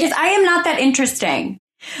 yes, because I am not that interesting.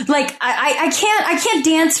 Like I can't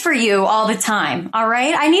dance for you all the time. All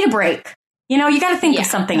right, I need a break. You know, you got to think of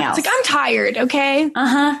something else. It's like, I'm tired, okay?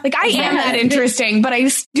 Like, I am that interesting, but I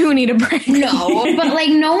just do need a break. No, but, like,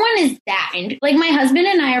 no one is that. Like, my husband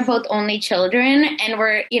and I are both only children, and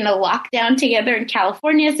we're in a lockdown together in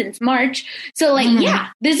California since March. So, like,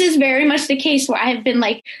 this is very much the case where I've been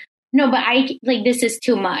like, no, but this is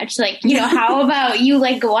too much. Like, you know, how about you,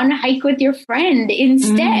 like, go on a hike with your friend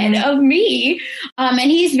instead of me?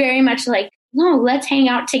 And he's very much like, no, let's hang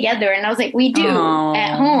out together. And I was like, we do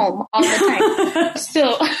at home all the time.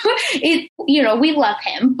 So we love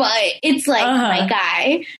him, but it's like my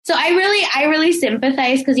guy. So I really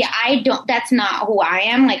sympathize because that's not who I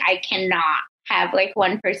am. Like I cannot have like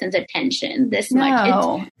one person's attention this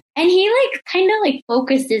much. And he like kind of like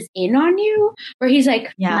focuses in on you where he's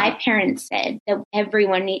like, my parents said that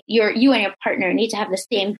everyone, you and your partner need to have the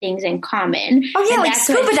same things in common. Oh yeah, like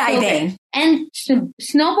scuba diving. And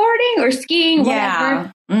snowboarding or skiing,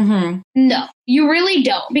 whatever. No, you really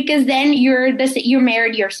don't, because then you're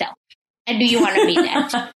married yourself. And do you want to be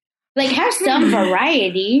that? Like have some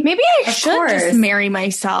variety. Maybe I should just marry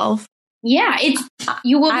myself. Yeah,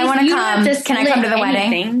 you will. I want to come. Can I come to the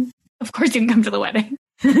wedding? Of course, you can come to the wedding.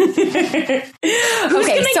 Who's gonna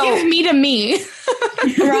give me to me?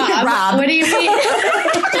 Rob. What do you mean?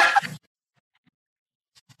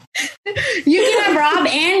 You can have Rob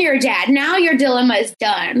and your dad. Now your dilemma is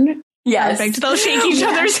done. Yes. Perfect. They'll shake each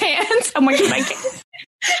other's hands. Oh my god, I can't.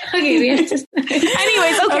 Okay, we have to.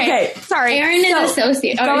 Anyways, okay. Sorry. Aaron is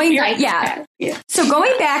associate. So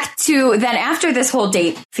going back to then after this whole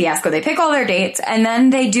date fiasco, they pick all their dates and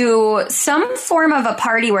then they do some form of a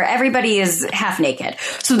party where everybody is half naked.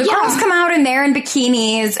 So the girls come out and they're in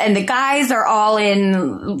bikinis and the guys are all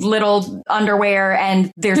in little underwear.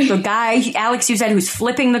 And there's the guy, Alex, you said, who's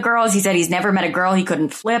flipping the girls. He said he's never met a girl he couldn't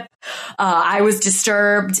flip. I was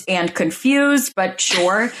disturbed and confused, but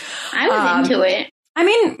sure. I was into it. I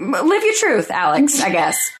mean, live your truth, Alex, I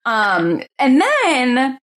guess. And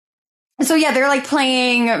then, so yeah, they're like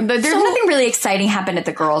playing. There's nothing really exciting happened at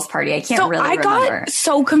the girls' party. I can't really remember. I got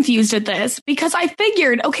so confused at this because I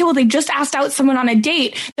figured, okay, well, they just asked out someone on a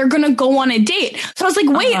date. They're going to go on a date. So I was like,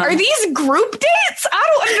 wait, are these group dates?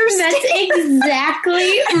 I don't understand. That's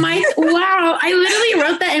exactly wow. I literally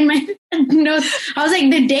wrote that in my notes. I was like,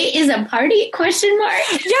 the date is a party? ? Yeah,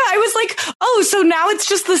 I was like, oh, so now it's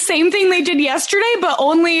just the same thing they did yesterday, but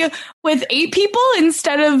only with 8 people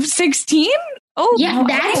instead of 16? Oh, yeah,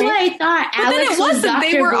 that's what I thought. But then it wasn't.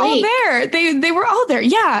 They were all there. They were all there.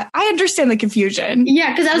 Yeah, I understand the confusion.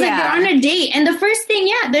 Yeah, because I was like, they're on a date, and the first thing,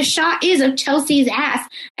 the shot is of Chelsea's ass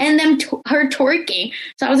and them her twerking.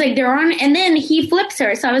 So I was like, they're on, and then he flips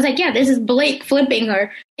her. So I was like, yeah, this is Blake flipping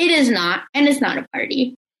her. It is not, and it's not a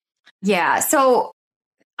party. Yeah, so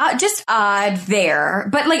just odd there,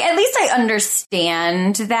 but like at least I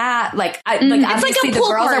understand that. Like, obviously the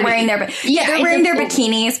girls are wearing their they're wearing their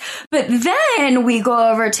bikinis, but then we go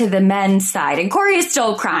over to the men's side, and Corey is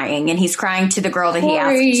still crying, and he's crying to the girl that he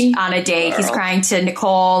asked on a date. He's crying to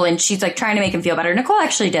Nicole, and she's like trying to make him feel better. Nicole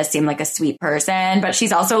actually does seem like a sweet person, but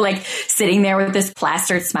she's also like sitting there with this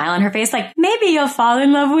plastered smile on her face, like maybe you'll fall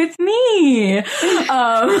in love with me.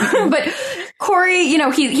 But Corey, you know,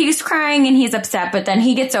 he's crying and he's upset, but then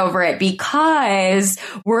he gets over it because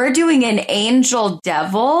we're doing an angel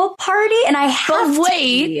devil party, and I have to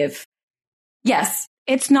believe. Yes,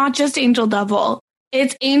 it's not just angel devil.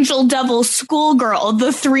 It's angel devil schoolgirl,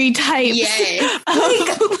 the 3 types. Yes.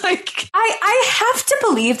 I have to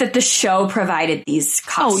believe that the show provided these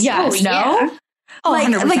costumes. Oh, yes. No? Yeah. Oh, like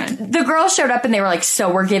 100%. The girls showed up and they were like, so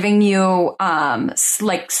we're giving you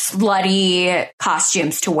like slutty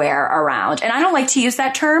costumes to wear around. And I don't like to use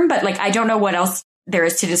that term, but like I don't know what else there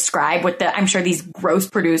is to describe what I'm sure these gross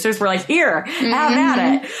producers were like, here, have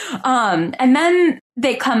at it. And then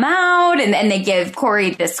they come out and they give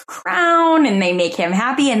Corey this crown and they make him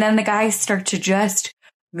happy. And then the guys start to just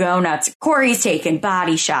go nuts. Corey's taking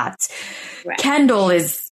body shots. Right. Kendall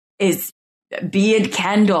is being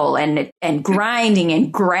Kendall and grinding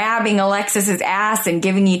and grabbing Alexis's ass and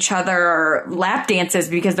giving each other lap dances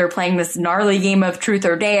because they're playing this gnarly game of truth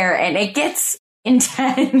or dare. And it gets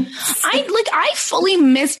intense. I fully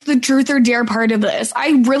missed the truth or dare part of this.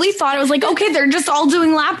 I really thought it was like, okay, they're just all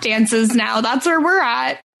doing lap dances now. That's where we're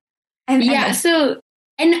at.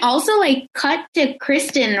 And also, like, cut to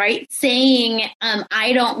Kristen, right, saying,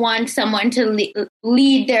 I don't want someone to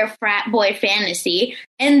lead their frat boy fantasy.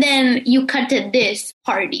 And then you cut to this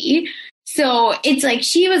party. So it's like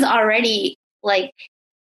she was already, like,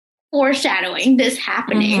 foreshadowing this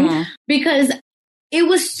happening because it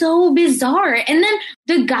was so bizarre. And then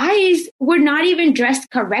the guys were not even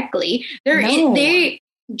dressed correctly.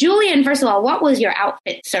 Julian, first of all, what was your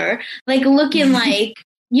outfit, sir? Like, looking like,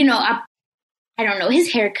 you know, I don't know.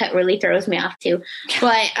 His haircut really throws me off too,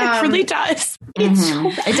 but it really does. It's so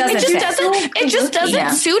bad. It just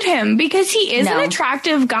doesn't suit him because he is an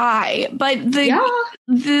attractive guy, but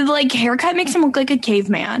the like haircut makes him look like a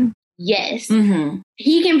caveman. Yes,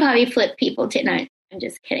 he can probably flip people too. No, I'm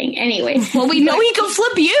just kidding. Anyway, well, we know he can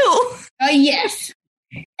flip you. Yes.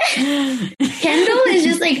 Kendall is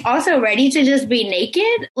just like also ready to just be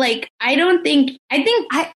naked. Like I think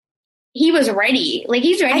he was ready. Like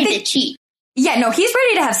he's ready to cheat. Yeah, no, he's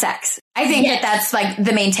ready to have sex. I think that's like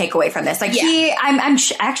the main takeaway from this. Like I'm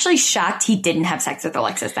actually shocked he didn't have sex with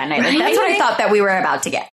Alexis that night. Like, that's what I thought that we were about to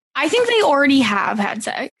get. I think they already have had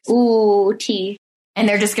sex. Ooh, tea. And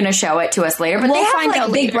they're just going to show it to us later. But we'll find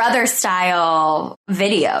out Big Brother style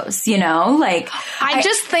videos, you know? Like I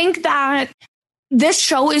just think that this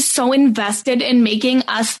show is so invested in making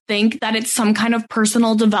us think that it's some kind of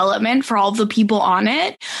personal development for all the people on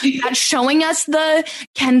it. That showing us the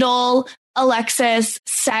Kendall, Alexis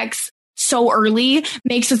sex so early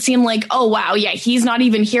makes it seem like, oh, wow, yeah, he's not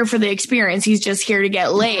even here for the experience. He's just here to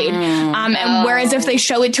get laid. And whereas if they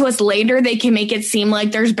show it to us later, they can make it seem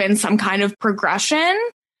like there's been some kind of progression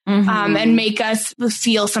and make us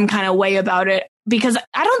feel some kind of way about it. Because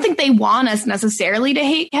I don't think they want us necessarily to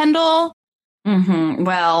hate Kendall.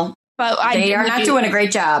 Well, but they are not doing a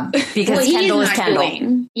great job because Kendall is Kendall.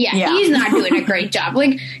 He's not doing a great job.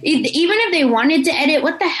 Like, even if they wanted to edit,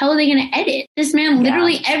 what the hell are they going to edit? This man,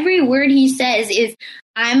 literally every word he says is,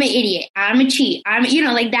 I'm an idiot, I'm a cheat,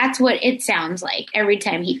 like that's what it sounds like every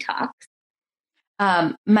time he talks.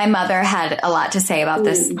 My mother had a lot to say about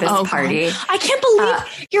this party. I can't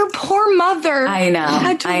believe your poor mother. I know.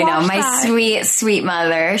 My sweet, sweet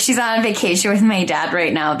mother. She's on vacation with my dad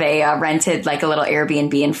right now. They rented like a little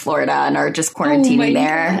Airbnb in Florida and are just quarantining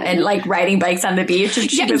there and like riding bikes on the beach.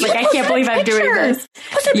 And she was like, I can't believe I'm doing this.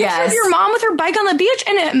 Put a picture of your mom with her bike on the beach.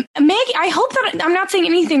 And Maggie, I hope that I'm not saying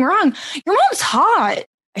anything wrong. Your mom's hot.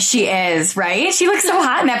 She is, right? She looks so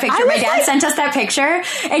hot in that picture. My dad sent us that picture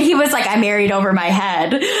and he was like, I married over my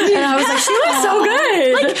head. And I was like, she looks so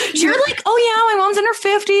good. Like, you're like, oh yeah, my mom's in her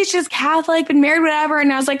 50s. She's Catholic, been married, whatever.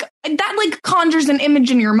 And I was like, that like conjures an image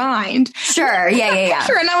in your mind. Sure. Yeah.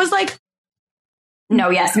 Sure. And I was like, no,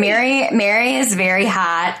 yes. Mary is very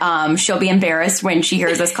hot. She'll be embarrassed when she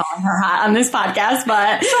hears us calling her hot on this podcast,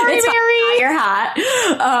 but sorry, it's Mary, you're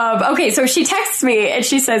hot. Okay. So she texts me and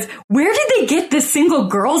she says, where did they get the single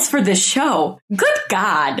girls for this show? Good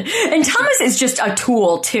God. And Thomas is just a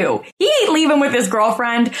tool too. He ain't leaving with his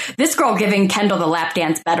girlfriend. This girl giving Kendall the lap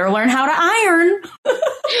dance better learn how to iron.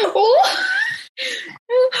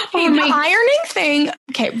 Hey, the ironing thing.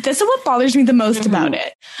 Okay, this is what bothers me the most about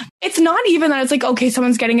it. It's not even that it's like, okay,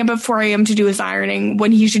 someone's getting up at 4 a.m. to do his ironing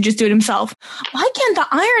when he should just do it himself. Why can't the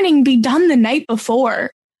ironing be done the night before?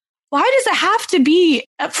 Why does it have to be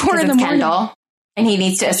at 4 in the morning? Kendall, and he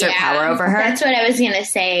needs to assert power over her. That's what I was going to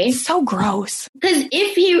say. So gross. Because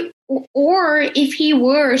if he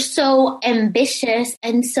were so ambitious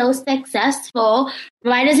and so successful,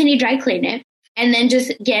 why doesn't he dry clean it? And then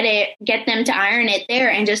just get them to iron it there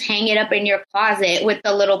and just hang it up in your closet with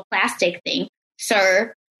the little plastic thing,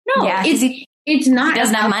 sir. No, it's not. He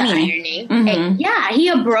doesn't have money. Ironing.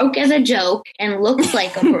 He broke as a joke and looks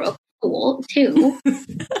like a broke fool too.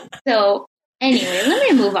 So anyway, let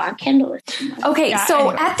me move on. Kendall is okay.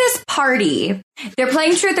 At this party, they're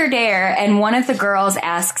playing Truth or Dare, and one of the girls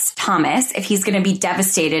asks Thomas if he's going to be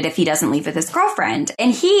devastated if he doesn't leave with his girlfriend.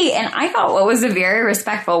 And I thought what was a very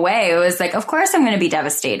respectful way. It was like, of course I'm going to be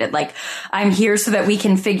devastated. Like, I'm here so that we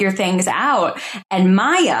can figure things out. And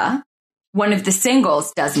Maya, one of the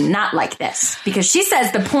singles, does not like this because she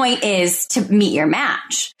says the point is to meet your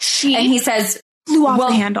match. And he says, blew off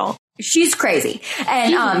the handle. She's crazy.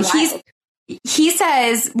 And he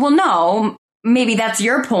says, well, no, maybe that's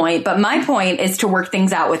your point, but my point is to work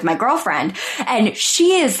things out with my girlfriend. And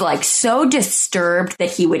she is like so disturbed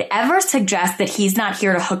that he would ever suggest that he's not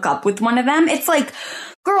here to hook up with one of them. It's like,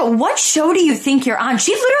 girl, what show do you think you're on?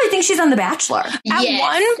 She literally thinks she's on The Bachelor. At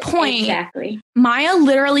one point, exactly. Maya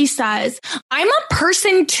literally says, I'm a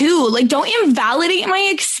person too. Like, don't invalidate my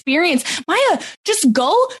experience. Maya, just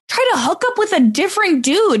go try to hook up with a different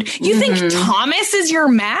dude. You think Thomas is your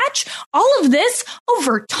match? All of this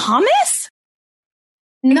over Thomas?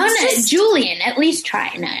 Julian, at least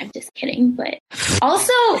try. No, I'm just kidding. But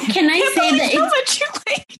also, can I say that how much you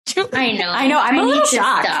like Julian. I know. I'm a little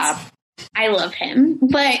shocked. Stop. I love him,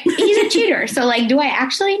 but he's a cheater. So, like, do I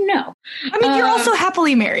actually know? I mean, you're also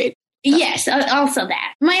happily married. So. Yes, also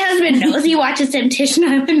that. My husband knows. He watches Temptation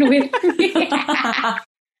Island with me.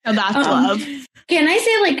 Oh, that's love. Can I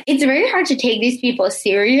say, like, it's very hard to take these people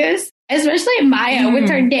serious, especially Maya with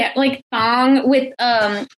her thong with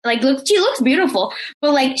she looks beautiful,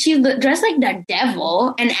 but like she's dressed like the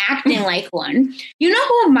devil and acting like one. You know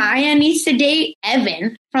who Maya needs to date?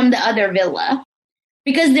 Evan from the other villa,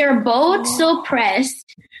 because they're both so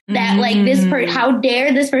pressed that like how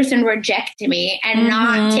dare this person reject me and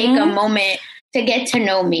not take a moment to get to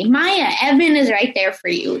know me. Maya, Evan is right there for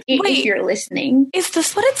you if you're listening. Is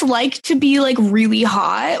this what it's like to be like really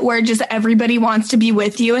hot, where just everybody wants to be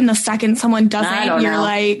with you, and the second someone doesn't, you're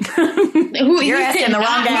like, you're asking the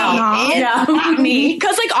wrong guy. Not me.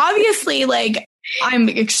 Because like obviously like I'm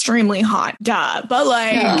extremely hot, duh, but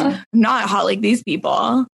like not hot like these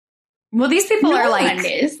people. Well, these people are like,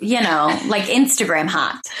 like Instagram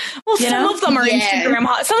hot. Well, some of them are Instagram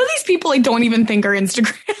hot. Some of these people I don't even think are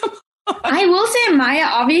Instagram. I will say Maya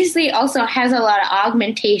obviously also has a lot of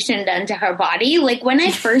augmentation done to her body. Like when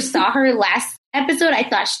I first saw her last episode, I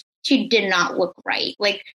thought she did not look right.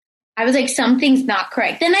 Like I was like, something's not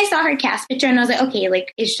correct. Then I saw her cast picture and I was like, okay,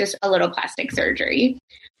 like it's just a little plastic surgery.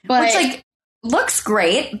 But which like looks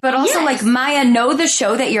great, but also like Maya, know the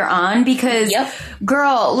show that you're on, because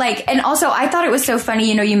girl, like, and also I thought it was so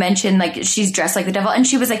funny, you mentioned like she's dressed like the devil, and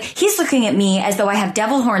she was like, he's looking at me as though I have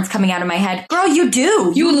devil horns coming out of my head. Girl, you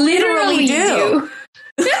do. You literally do.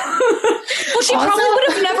 Well, she probably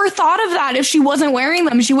would have never thought of that if she wasn't wearing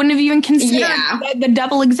them. She wouldn't have even considered that the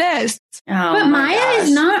devil exists. But Maya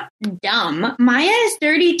is not dumb. Maya is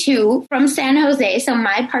 32 from San Jose, so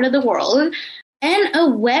my part of the world, and a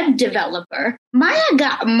web developer. Maya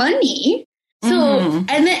got money. So,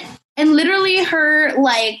 and literally her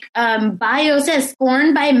bio says,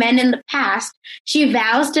 scorned by men in the past, she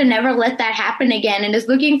vows to never let that happen again and is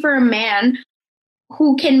looking for a man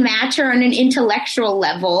who can match her on an intellectual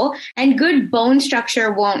level, and good bone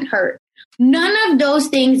structure won't hurt. None of those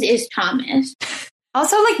things is Thomas.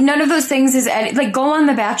 Also, like, none of those things is, like, go on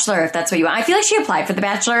The Bachelor if that's what you want. I feel like she applied for The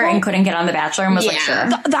Bachelor and couldn't get on The Bachelor and was like, sure.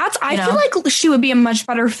 I feel like she would be a much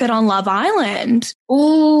better fit on Love Island.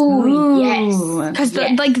 Ooh, yes. Because,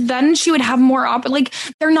 then she would have more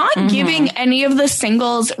they're not giving any of the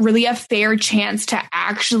singles really a fair chance to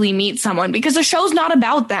actually meet someone, because the show's not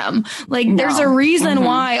about them. Like, there's a reason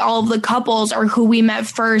why all of the couples are who we met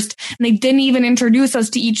first, and they didn't even introduce us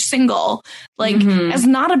to each single. Like, it's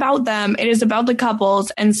not about them. It is about the couple.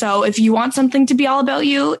 And so if you want something to be all about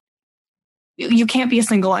you, you can't be a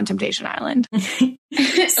single on Temptation Island.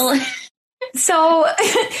 So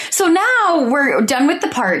now we're done with the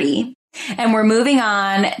party and we're moving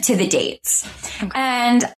on to the dates. Okay.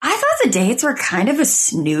 And I thought the dates were kind of a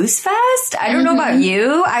snooze fest. I don't know about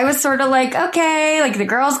you. I was sort of like, okay, like the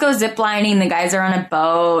girls go ziplining, the guys are on a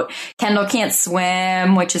boat. Kendall can't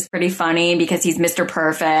swim, which is pretty funny because he's Mr.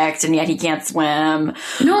 Perfect and yet he can't swim.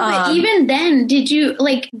 No, but even then, did you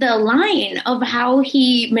like the line of how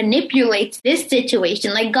he manipulates this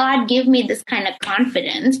situation? Like, God, give me this kind of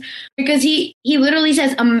confidence, because he literally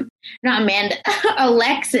says, not Amanda,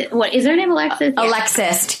 Alexis. What is her name? Alexis? Yeah.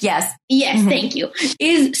 Alexis, yes. Yes, thank you.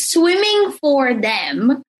 Is swimming for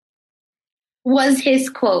them was his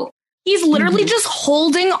quote. He's literally just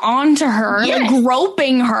holding on to her, like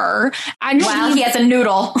groping her. And he has a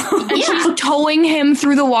noodle. And she's towing him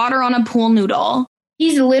through the water on a pool noodle.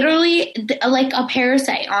 He's literally like a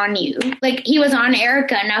parasite on you. Like, he was on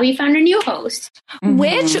Erica, now he found a new host.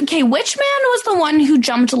 Which man was the one who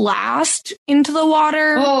jumped last into the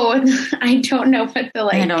water? Oh, I don't know what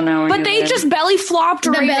I don't know. But they just belly flopped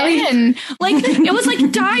in. Like, it was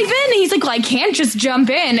like, dive in. He's like, well, I can't just jump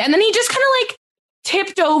in. And then he just kind of like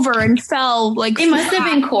tipped over and fell. Like, it must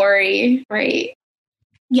have been Corey, right?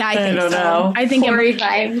 Yeah, I think don't so. know. I think Corey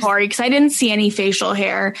it was Corey, because I didn't see any facial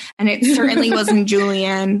hair, and it certainly wasn't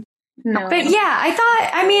Julian. No. But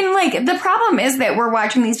the problem is that we're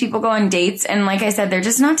watching these people go on dates, and like I said, they're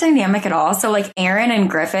just not dynamic at all. So like Aaron and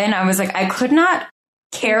Griffin, I was like, I could not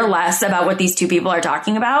care less about what these two people are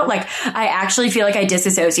talking about. Like, I actually feel like I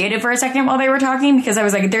disassociated for a second while they were talking because I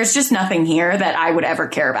was like, there's just nothing here that I would ever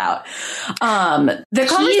care about. The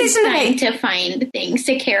conversation trying to find things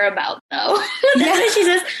to care about, though. That's what she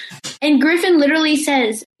says. And Griffin literally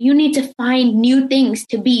says, you need to find new things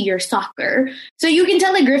to be your soccer. So you can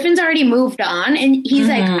tell that Griffin's already moved on. And he's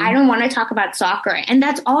like, I don't want to talk about soccer. And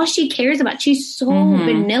that's all she cares about. She's so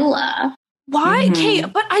vanilla. Why,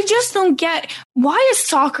 Kate? But I just don't get, why is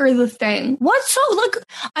soccer the thing? What's so, look,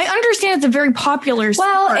 I understand it's a very popular sport.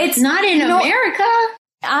 Well, it's not in America.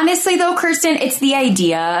 Honestly, though, Kirsten, it's the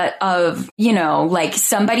idea of, you know, like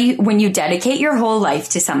somebody, when you dedicate your whole life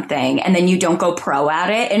to something and then you don't go pro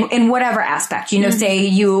at it in whatever aspect, you know, say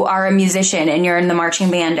you are a musician and you're in the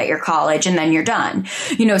marching band at your college and then you're done.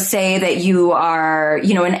 You know, say that you are,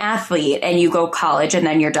 you know, an athlete and you go college and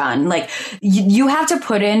then you're done. Like you have to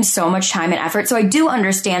put in so much time and effort. So I do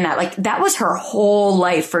understand that. Like that was her whole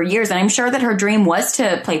life for years. And I'm sure that her dream was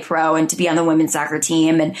to play pro and to be on the women's soccer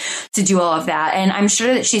team and to do all of that. And I'm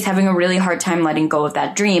sure that she's having a really hard time letting go of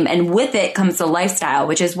that dream. And with it comes the lifestyle,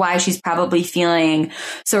 which is why she's probably feeling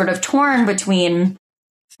sort of torn between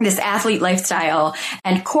this athlete lifestyle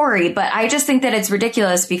and Corey. But I just think that it's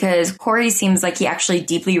ridiculous because Corey seems like he actually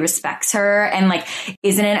deeply respects her and like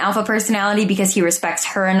isn't an alpha personality because he respects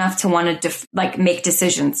her enough to want to like make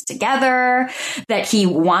decisions together, that he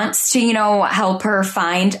wants to, you know, help her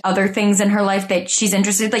find other things in her life that she's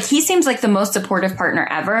interested. Like he seems like the most supportive partner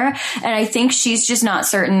ever. And I think she's just not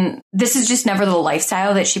certain. This is just never the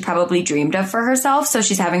lifestyle that she probably dreamed of for herself. So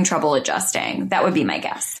she's having trouble adjusting. That would be my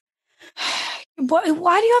guess. Why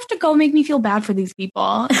do you have to go make me feel bad for these people?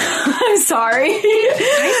 I'm sorry.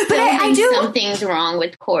 I do. Something's wrong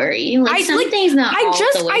with Corey. Like something's not.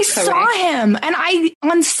 I saw him and I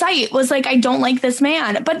on site was like, I don't like this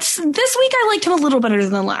man. But this week I liked him a little better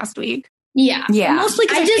than last week. Yeah. Mostly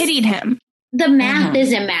because I pitied him. The math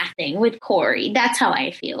isn't mathing with Corey. That's how I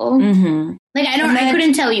feel. Like I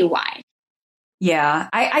couldn't tell you why. Yeah,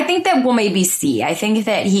 I think that we'll maybe see. I think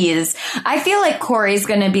that I feel like Corey's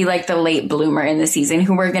going to be like the late bloomer in the season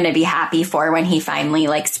who we're going to be happy for when he finally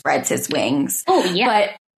like spreads his wings. Oh, yeah.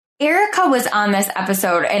 But Erica was on this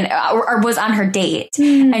episode and or was on her date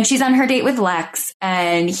and she's on her date with Lex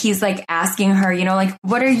and he's like asking her, you know, like,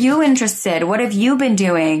 what are you interested? What have you been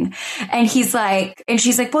doing? And she's like,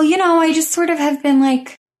 well, you know, I just sort of have been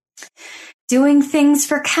like doing things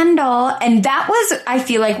for Kendall. And that was, I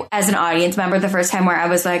feel like as an audience member, the first time where I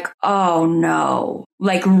was like, oh no,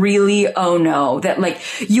 like really, oh no, that like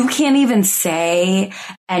you can't even say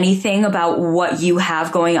anything about what you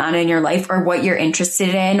have going on in your life or what you're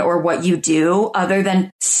interested in or what you do other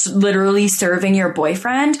than literally serving your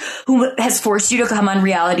boyfriend who has forced you to come on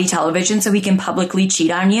reality television so he can publicly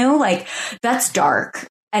cheat on you. Like that's dark.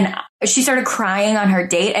 And she started crying on her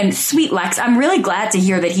date. And sweet Lex, I'm really glad to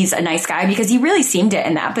hear that he's a nice guy because he really seemed it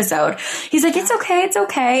in the episode. He's like, it's okay, it's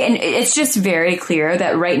okay. And it's just very clear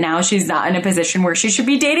that right now she's not in a position where she should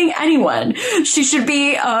be dating anyone. She should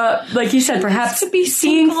be, like you said, perhaps to be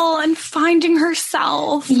single and finding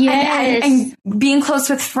herself. Yes. And being close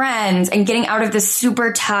with friends and getting out of this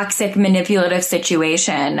super toxic, manipulative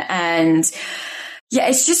situation. And yeah,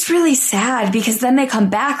 it's just really sad because then they come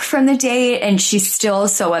back from the date and she's still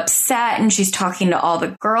so upset and she's talking to all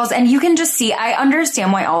the girls. And you can just see, I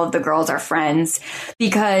understand why all of the girls are friends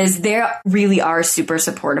because they really are super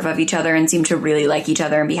supportive of each other and seem to really like each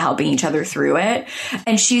other and be helping each other through it.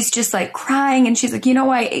 And she's just like crying and she's like, you know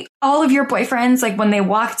what? All of your boyfriends, like when they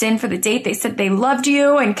walked in for the date, they said they loved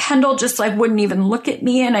you and Kendall just like wouldn't even look at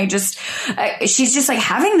me. And she's just like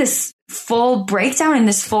having this full breakdown and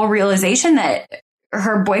this full realization that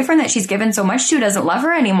her boyfriend that she's given so much to doesn't love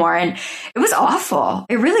her anymore. And it was awful.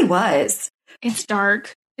 It really was. It's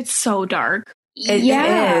dark. It's so dark. It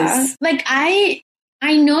is. Like, I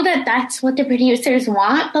know that that's what the producers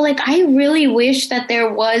want, but like, I really wish that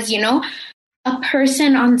there was, you know, a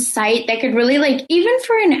person on site that could really like, even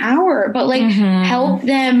for an hour, but like help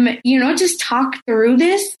them, you know, just talk through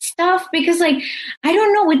this stuff. Because like, I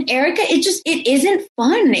don't know, with Erica, it isn't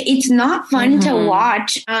fun. It's not fun to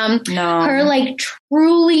watch her like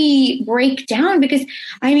truly break down because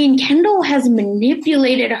I mean, Kendall has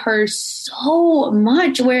manipulated her so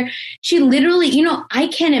much where she literally, you know, I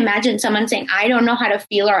can't imagine someone saying, I don't know how to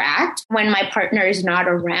feel or act when my partner is not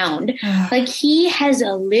around. Like he has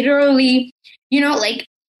literally, you know, like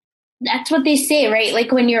that's what they say, right?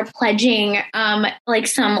 Like when you're pledging, like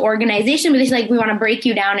some organization, but it's like, we want to break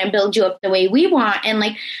you down and build you up the way we want. And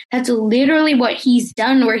like, that's literally what he's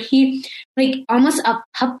done, where he like almost a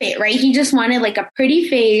puppet, right? He just wanted like a pretty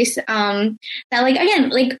face, that like, again,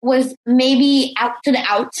 like was maybe out to the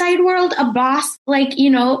outside world, a boss, like, you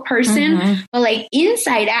know, person, but like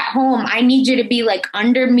inside at home, I need you to be like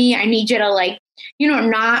under me. I need you to like, you know,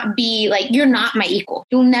 not be like, you're not my equal.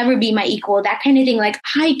 You'll never be my equal. That kind of thing. Like,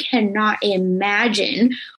 I cannot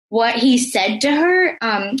imagine what he said to her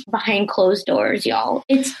behind closed doors, y'all.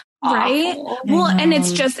 It's right. awful. Well, and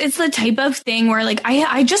it's the type of thing where like,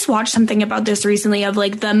 I just watched something about this recently of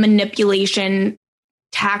like the manipulation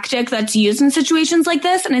tactic that's used in situations like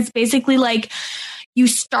this. And it's basically like, you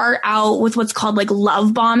start out with what's called like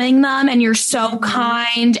love bombing them, and you're so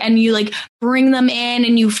kind and you like bring them in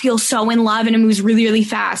and you feel so in love and it moves really, really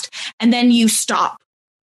fast. And then you stop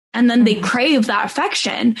and then they crave that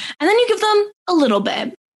affection, and then you give them a little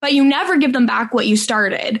bit, but you never give them back what you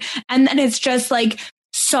started. And then it's just like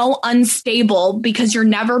so unstable because you're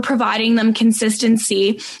never providing them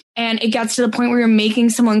consistency. And it gets to the point where you're making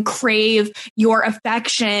someone crave your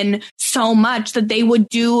affection so much that they would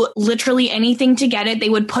do literally anything to get it. They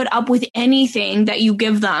would put up with anything that you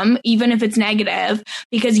give them, even if it's negative,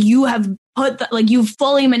 because you have you've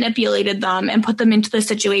fully manipulated them and put them into the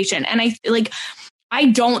situation. And I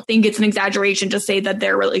don't think it's an exaggeration to say that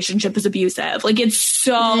their relationship is abusive. Like, it's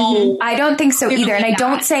so. I don't think so either. And I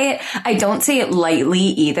don't say it lightly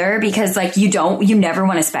either, because like you never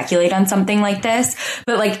want to speculate on something like this.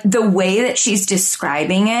 But like the way that she's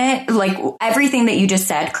describing it, like everything that you just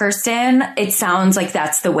said, Kirsten, it sounds like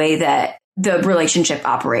that's the way that the relationship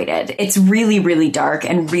operated. It's really, really dark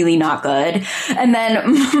and really not good. And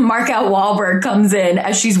then Markel Wahlberg comes in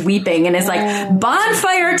as she's weeping and is like,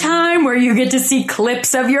 bonfire time, where you get to see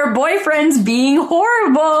clips of your boyfriends being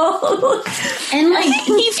horrible. And like,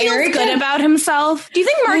 he feels good about himself. Do you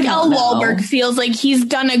think Markel Wahlberg feels like he's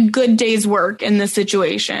done a good day's work in this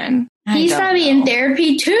situation? He's probably in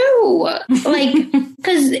therapy too. Like,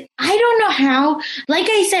 because I don't know how, like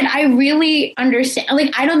I said, I really understand.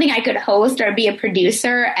 Like, I don't think I could host or be a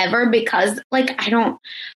producer ever, because like, I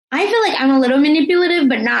feel like I'm a little manipulative,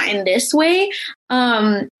 but not in this way.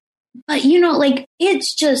 But you know, like,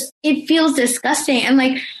 it feels disgusting. And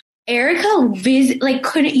like, Erica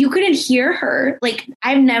you couldn't hear her. Like,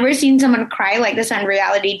 I've never seen someone cry like this on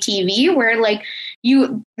reality TV, where like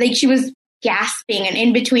she was gasping, and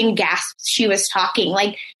in between gasps she was talking.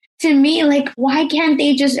 Like, to me, like, why can't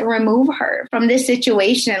they just remove her from this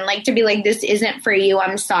situation? Like, to be like, this isn't for you,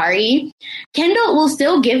 I'm sorry. Kendall will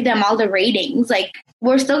still give them all the ratings. Like,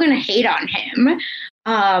 we're still gonna hate on him.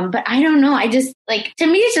 But I don't know. I just, like, to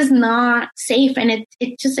me, it's just not safe, and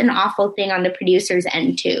it's just an awful thing on the producer's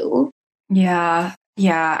end too. Yeah.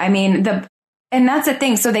 I mean, and that's the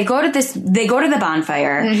thing. So they go to the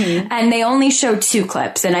bonfire, and they only show 2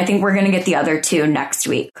 clips. And I think we're going to get the other 2 next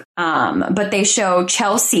week. But they show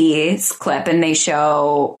Chelsea's clip and they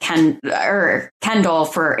show Kendall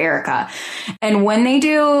for Erica. And when they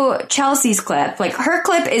do Chelsea's clip, like, her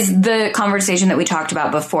clip is the conversation that we talked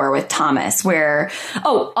about before with Thomas, where,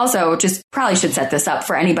 also just probably should set this up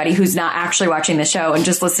for anybody who's not actually watching the show and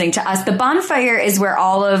just listening to us. The bonfire is where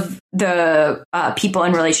all of the people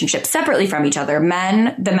in relationships separately from each other. The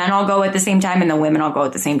men all go at the same time and the women all go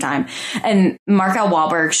at the same time. And Markel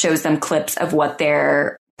Wahlberg shows them clips of what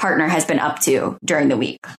their partner has been up to during the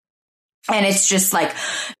week. And it's just like,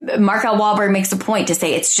 Markel Wahlberg makes a point to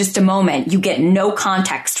say it's just a moment. You get no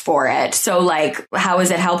context for it. So like, how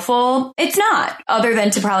is it helpful? It's not, other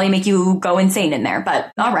than to probably make you go insane in there.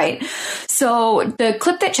 But all right. So the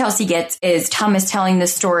clip that Chelsea gets is Thomas telling the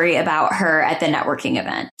story about her at the networking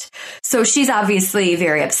event. So she's obviously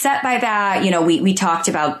very upset by that. You know, we talked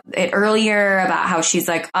about it earlier about how she's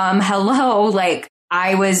like, hello, like,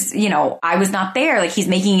 I was not there. Like, he's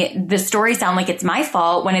making the story sound like it's my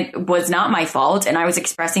fault when it was not my fault. And I was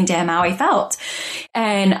expressing to him how I felt.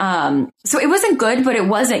 And so it wasn't good, but it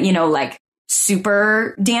wasn't, like,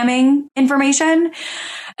 super damning information.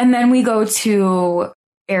 And then we go to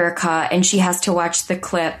Erica, and she has to watch the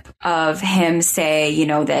clip of him say,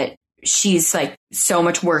 that she's like so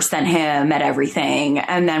much worse than him at everything.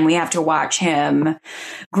 And then we have to watch him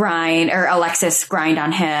Alexis grind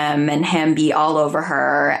on him and him be all over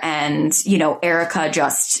her. And, Erica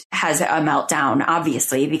just has a meltdown,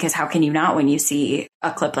 obviously, because how can you not when you see a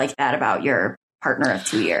clip like that about your partner of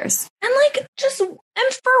 2 years? And like,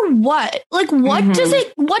 and for what? Like, what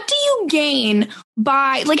what do you gain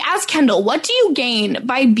by, like, as Kendall, what do you gain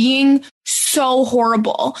by being so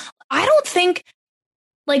horrible? I don't think,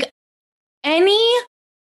 like, any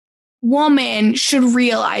woman should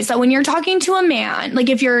realize that when you're talking to a man, like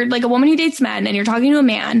if you're like a woman who dates men and you're talking to a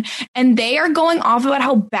man and they are going off about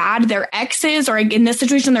how bad their ex is, or in this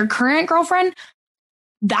situation, their current girlfriend,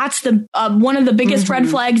 that's the one of the biggest red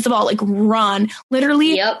flags of all. Like, run,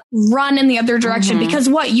 literally run in the other direction. Because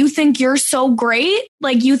what, you think you're so great?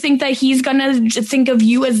 Like, you think that he's gonna think of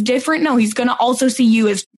you as different? No, he's gonna also see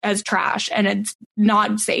you as trash, and it's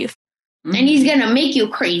not safe. And he's gonna make you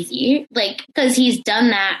crazy, like, because he's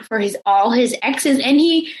done that for all his exes. And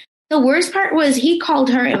the worst part was he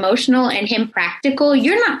called her emotional and him practical.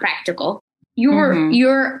 You're not practical.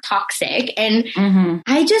 You're toxic. And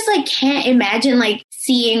I just like can't imagine like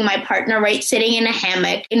seeing my partner sitting in a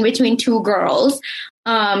hammock in between two girls.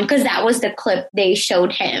 Because that was the clip they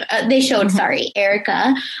showed him.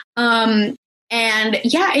 Erica. And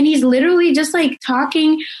he's literally just like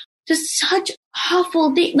talking just such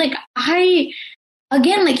awful thing. Like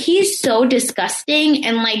he's so disgusting.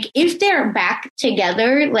 And like, if they're back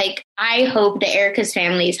together, like, I hope that Erica's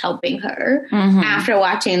family is helping her after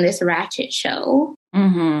watching this ratchet show.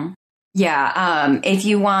 Yeah. If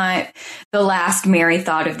you want the last Mary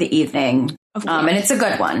thought of the evening, and it's a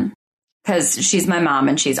good one, because she's my mom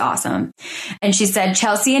and she's awesome. And she said,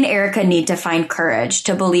 Chelsea and Erica need to find courage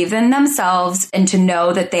to believe in themselves and to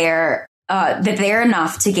know that they're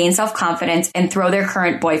enough to gain self-confidence and throw their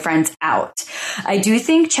current boyfriends out. I do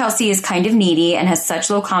think Chelsea is kind of needy and has such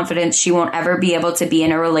low confidence she won't ever be able to be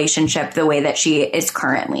in a relationship the way that she is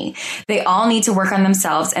currently. They all need to work on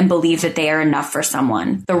themselves and believe that they are enough for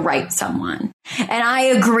someone, the right someone. And I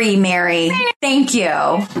agree, Mary. Thank you.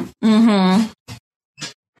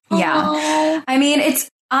 Yeah. I mean, it's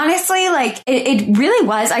honestly, like, it really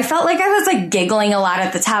was. I felt like I was like giggling a lot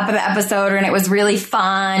at the top of the episode, and it was really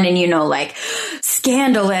fun and, like,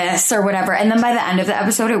 scandalous or whatever. And then by the end of the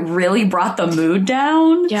episode, it really brought the mood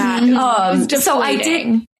down. Yeah. So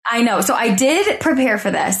I know. So I did prepare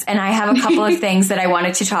for this, and I have a couple of things that I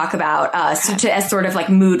wanted to talk about as sort of like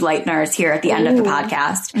mood lighteners here at the end of the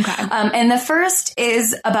podcast. Okay. And the first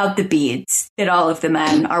is about the beads that all of the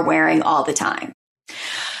men are wearing all the time.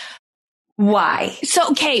 Why?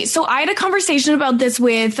 So I had a conversation about this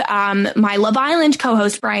with my Love Island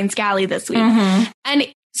co-host, Brian Scally, this week. And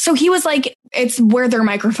so he was like, it's where their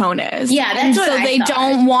microphone is. Yeah, that's what I thought.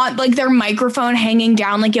 Don't want like their microphone hanging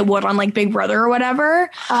down like it would on like Big Brother or whatever.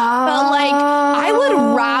 But like, I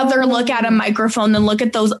would rather look at a microphone than look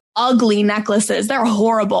at those ugly necklaces. They're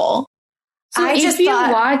horrible. So if you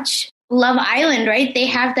watch Love Island, right? They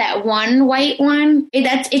have that one white one.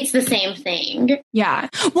 It's the same thing. Yeah.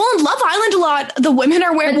 Well, in Love Island, a lot the women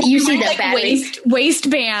are wearing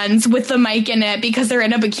waistbands with the mic in it because they're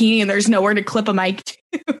in a bikini and there's nowhere to clip a mic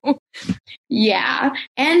to. Yeah.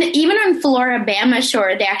 And even on Floribama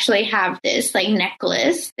Shore, they actually have this like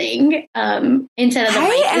necklace thing instead of the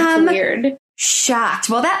mic. It's weird. Shocked.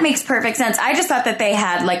 Well, that makes perfect sense. I just thought that they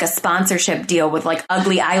had like a sponsorship deal with like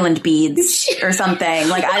Ugly Island beads or something.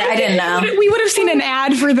 Like I didn't know. We would have seen an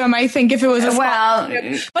ad for them, I think, if it was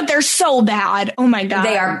but they're so bad. Oh my God.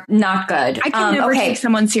 They are not good. I can never take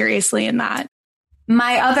someone seriously in that.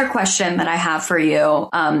 My other question that I have for you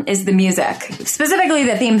is the music, specifically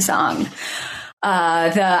the theme song.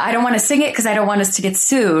 I don't want to sing it because I don't want us to get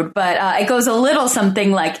sued, but it goes a little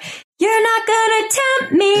something like, "You're not gonna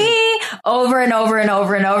tempt me," over and over and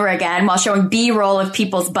over and over again, while showing B-roll of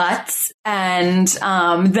people's butts, and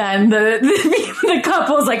then the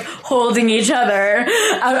couple's like holding each other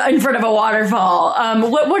out in front of a waterfall.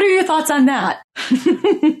 What are your thoughts on that?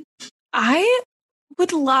 I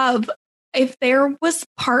would love if there was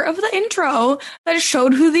part of the intro that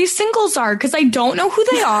showed who these singles are, because I don't know who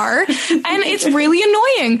they are, and it's really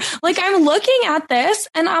annoying. Like, I'm looking at this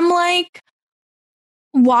and I'm like,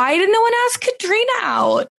 why did no one ask Katrina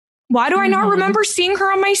out? Why do I not remember seeing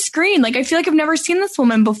her on my screen? Like, I feel like I've never seen this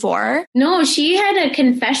woman before. No, she had a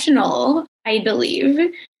confessional, I believe.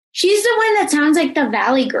 She's the one that sounds like the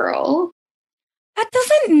Valley Girl. That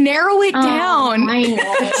doesn't narrow it down. I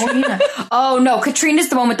know. Oh, no. Katrina's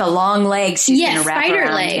the one with the long legs. She's gonna wrap spider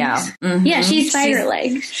around. legs. Yeah, Yeah, she's spider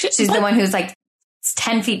legs. She's the one who's like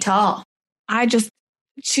 10 feet tall.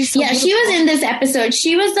 She's so beautiful. She was in this episode.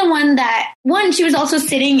 She was the one she was also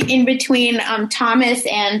sitting in between Thomas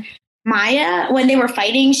and Maya when they were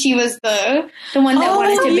fighting. She was the one that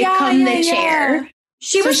wanted to become the chair.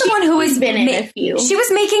 She was the one who was been in a few. She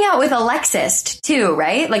was making out with Alexis too,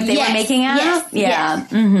 right? Like they were making out. Yes.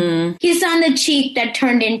 Mm-hmm. Kiss on the cheek that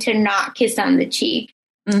turned into not kiss on the cheek.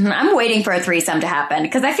 Mm-hmm. I'm waiting for a threesome to happen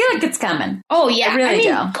because I feel like it's coming. Oh yeah, I really do.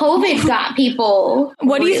 COVID got people.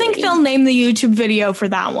 What do you think they'll name the YouTube video for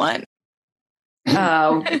that one?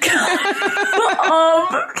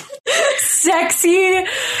 Sexy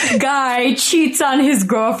guy cheats on his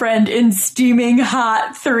girlfriend in steaming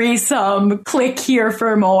hot threesome. Click here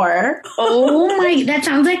for more. Oh my, that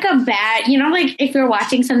sounds like a bad, you know, like if you're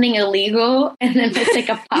watching something illegal and then it's like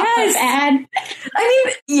a pop-up ad. I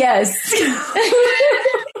mean, yes.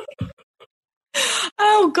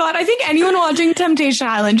 Oh God, I think anyone watching Temptation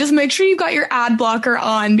Island, just make sure you got your ad blocker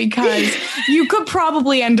on because you could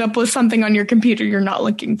probably end up with something on your computer you're not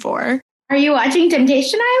looking for. Are you watching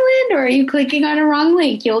Temptation Island or are you clicking on a wrong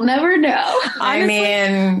link? You'll never know.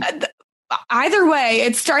 Honestly, either way,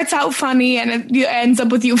 it starts out funny and it ends up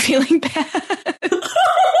with you feeling bad.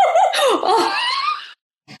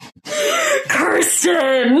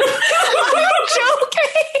 Kirsten! I'm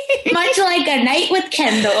joking! Much like A Night with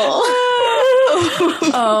Kendall.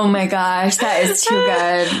 Oh my gosh, that is too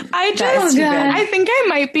good. I think I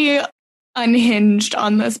might be unhinged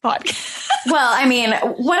on this podcast. Well, I mean,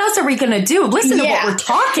 what else are we going to do? Listen to what we're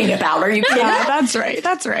talking about. Are you kidding? Yeah, that's right.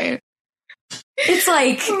 It's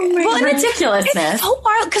like ridiculousness. It's so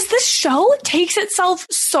wild because this show takes itself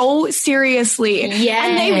so seriously. Yeah.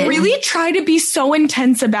 And they really try to be so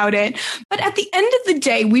intense about it. But at the end of the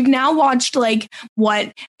day, we've now watched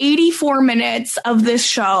 84 minutes of this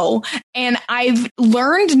show and I've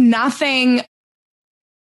learned nothing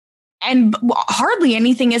and hardly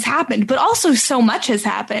anything has happened, but also so much has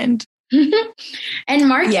happened. And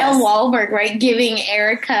Mark L. Wahlberg, right, giving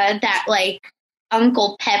Erica that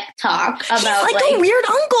Uncle pep talk about a weird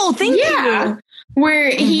uncle. Thank you.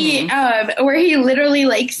 Where he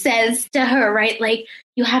literally says to her, right,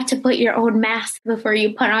 you have to put your own mask before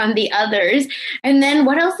you put on the others. And then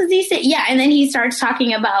what else does he say? Yeah. And then he starts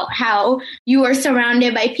talking about how you are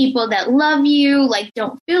surrounded by people that love you,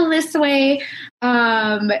 don't feel this way.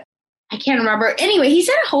 I can't remember. Anyway, he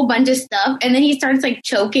said a whole bunch of stuff and then he starts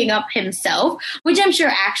choking up himself, which I'm sure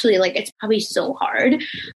actually it's probably so hard.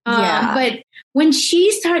 But when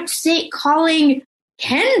she starts calling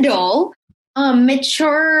Kendall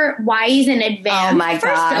mature, wise, and advanced. Oh my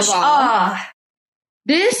gosh. First of all,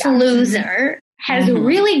 this loser has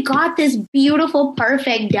really got this beautiful,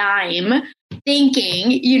 perfect dime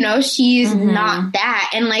thinking, she's not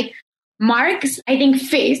that. And Mark's, I think,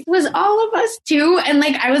 face was all of us too. And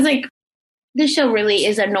I was this show really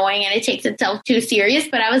is annoying and it takes itself too serious.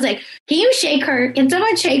 But I was can you shake her? Can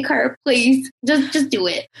someone shake her, please? Just do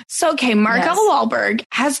it. So, okay, Mark L. Wahlberg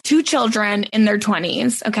has 2 children in their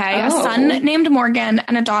 20s, okay? A son named Morgan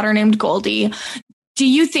and a daughter named Goldie. Do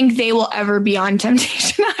you think they will ever be on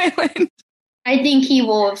Temptation Island? I think he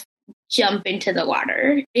will jump into the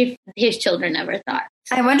water if his children ever thought.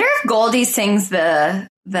 I wonder if Goldie sings the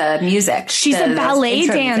music. She's a ballet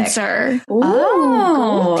dancer. Ooh,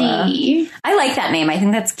 Goldie. I like that name. I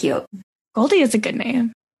think that's cute. Goldie is a good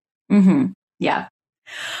name. Mm-hmm. Yeah.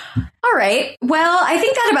 All right. Well, I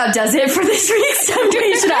think that about does it for this week's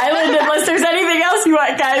Temptation Island, unless there's anything else you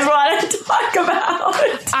guys want to talk about.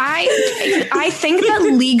 I think that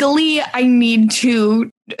legally I need to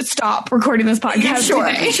stop recording this podcast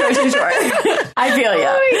today. Sure. I feel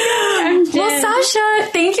you. Well,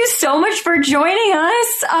 Sasha, thank you so much for joining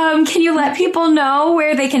us. Can you let people know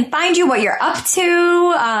where they can find you, what you're up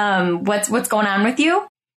to, what's going on with you?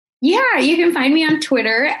 Yeah, you can find me on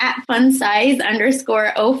Twitter at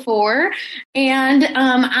funsize_04. And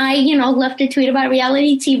I, love to tweet about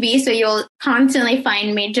reality TV. So you'll constantly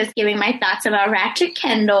find me just giving my thoughts about Ratchet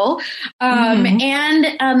Kendall. And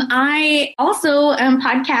I also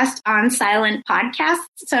podcast on Silent Podcasts.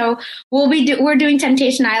 So we're doing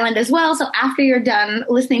Temptation Island as well. So after you're done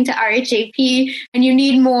listening to RHAP and you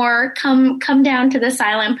need more, come down to the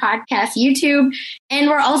Silent Podcast YouTube.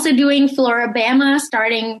 And we're also doing Floribama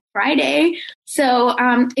starting Friday. So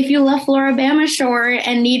if you love Floribama Shore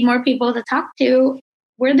and need more people to talk to,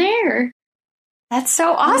 we're there. That's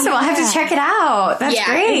so awesome. I'll have to check it out. That's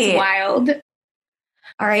great. It's wild.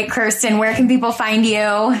 All right, Kirsten, where can people find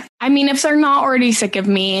you? I mean, if they're not already sick of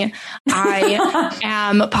me, I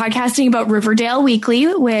am podcasting about Riverdale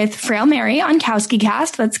Weekly with Frail Mary on Kowski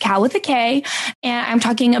Cast. That's Cow with a K. And I'm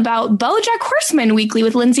talking about BoJack Horseman Weekly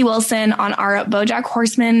with Lindsay Wilson on our BoJack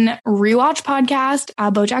Horseman rewatch podcast,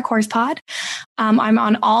 BoJack Horse Pod. I'm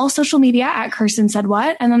on all social media at Kirsten Said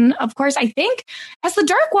What. And then, of course, I think, has The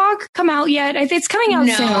Dark Walk come out yet? I think it's coming out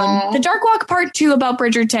soon. The Dark Walk Part 2 about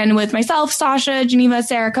Bridgerton with myself, Sasha, Geneva,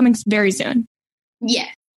 Sarah, coming very soon. Yeah.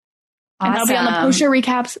 And that'll be on the Post Show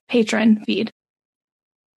Recaps Patreon feed.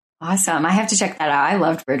 Awesome. I have to check that out. I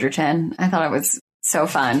loved Bridgerton. I thought it was So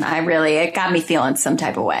fun. It got me feeling some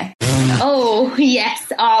type of way. Oh,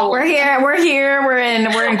 yes. We're here. We're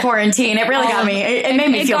in quarantine. It really got me. It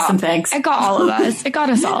made me feel some things. It got all of us. It got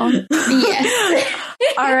us all. Yes.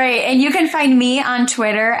 All right. And you can find me on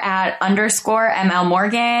Twitter at _ML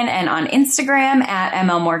Morgan and on Instagram at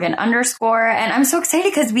ML Morgan _. And I'm so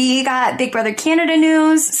excited because we got Big Brother Canada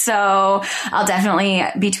news. So I'll definitely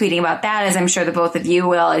be tweeting about that, as I'm sure the both of you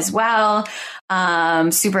will as well.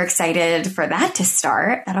 Super excited for that to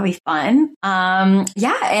start. That'll be fun.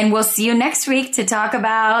 And we'll see you next week to talk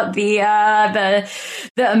about the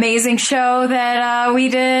amazing show that we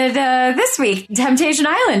did this week, Temptation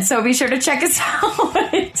Island. So be sure to check us out.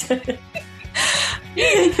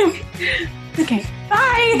 Okay.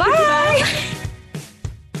 Bye. Bye.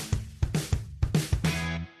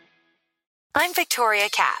 I'm Victoria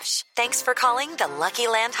Cash. Thanks for calling the Lucky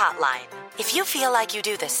Land Hotline. If you feel like you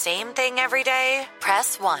do the same thing every day,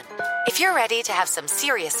 press 1. If you're ready to have some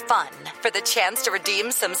serious fun for the chance to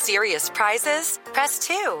redeem some serious prizes, press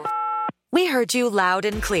 2. We heard you loud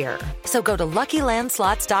and clear. So go to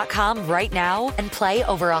LuckyLandSlots.com right now and play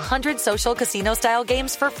over 100 social casino-style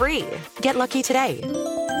games for free. Get lucky today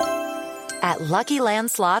at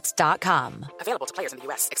LuckyLandSlots.com. Available to players in the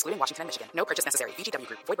U.S., excluding Washington and Michigan. No purchase necessary. VGW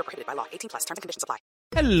Group. Void where prohibited by law. 18+. Terms and conditions apply.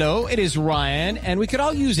 Hello, it is Ryan, and we could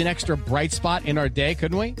all use an extra bright spot in our day,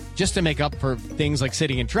 couldn't we? Just to make up for things like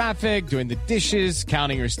sitting in traffic, doing the dishes,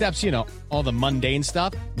 counting your steps, all the mundane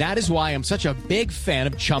stuff. That is why I'm such a big fan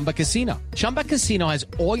of Chumba Casino. Chumba Casino has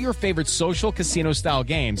all your favorite social casino-style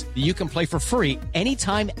games that you can play for free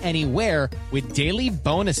anytime, anywhere with daily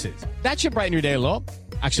bonuses. That should brighten your day a little.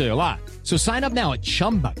 Actually, a lot. So sign up now at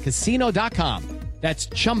ChumbaCasino.com. That's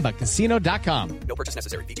ChumbaCasino.com. No purchase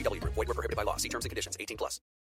necessary. VGW Group. Void where prohibited by law. See terms and conditions. 18+.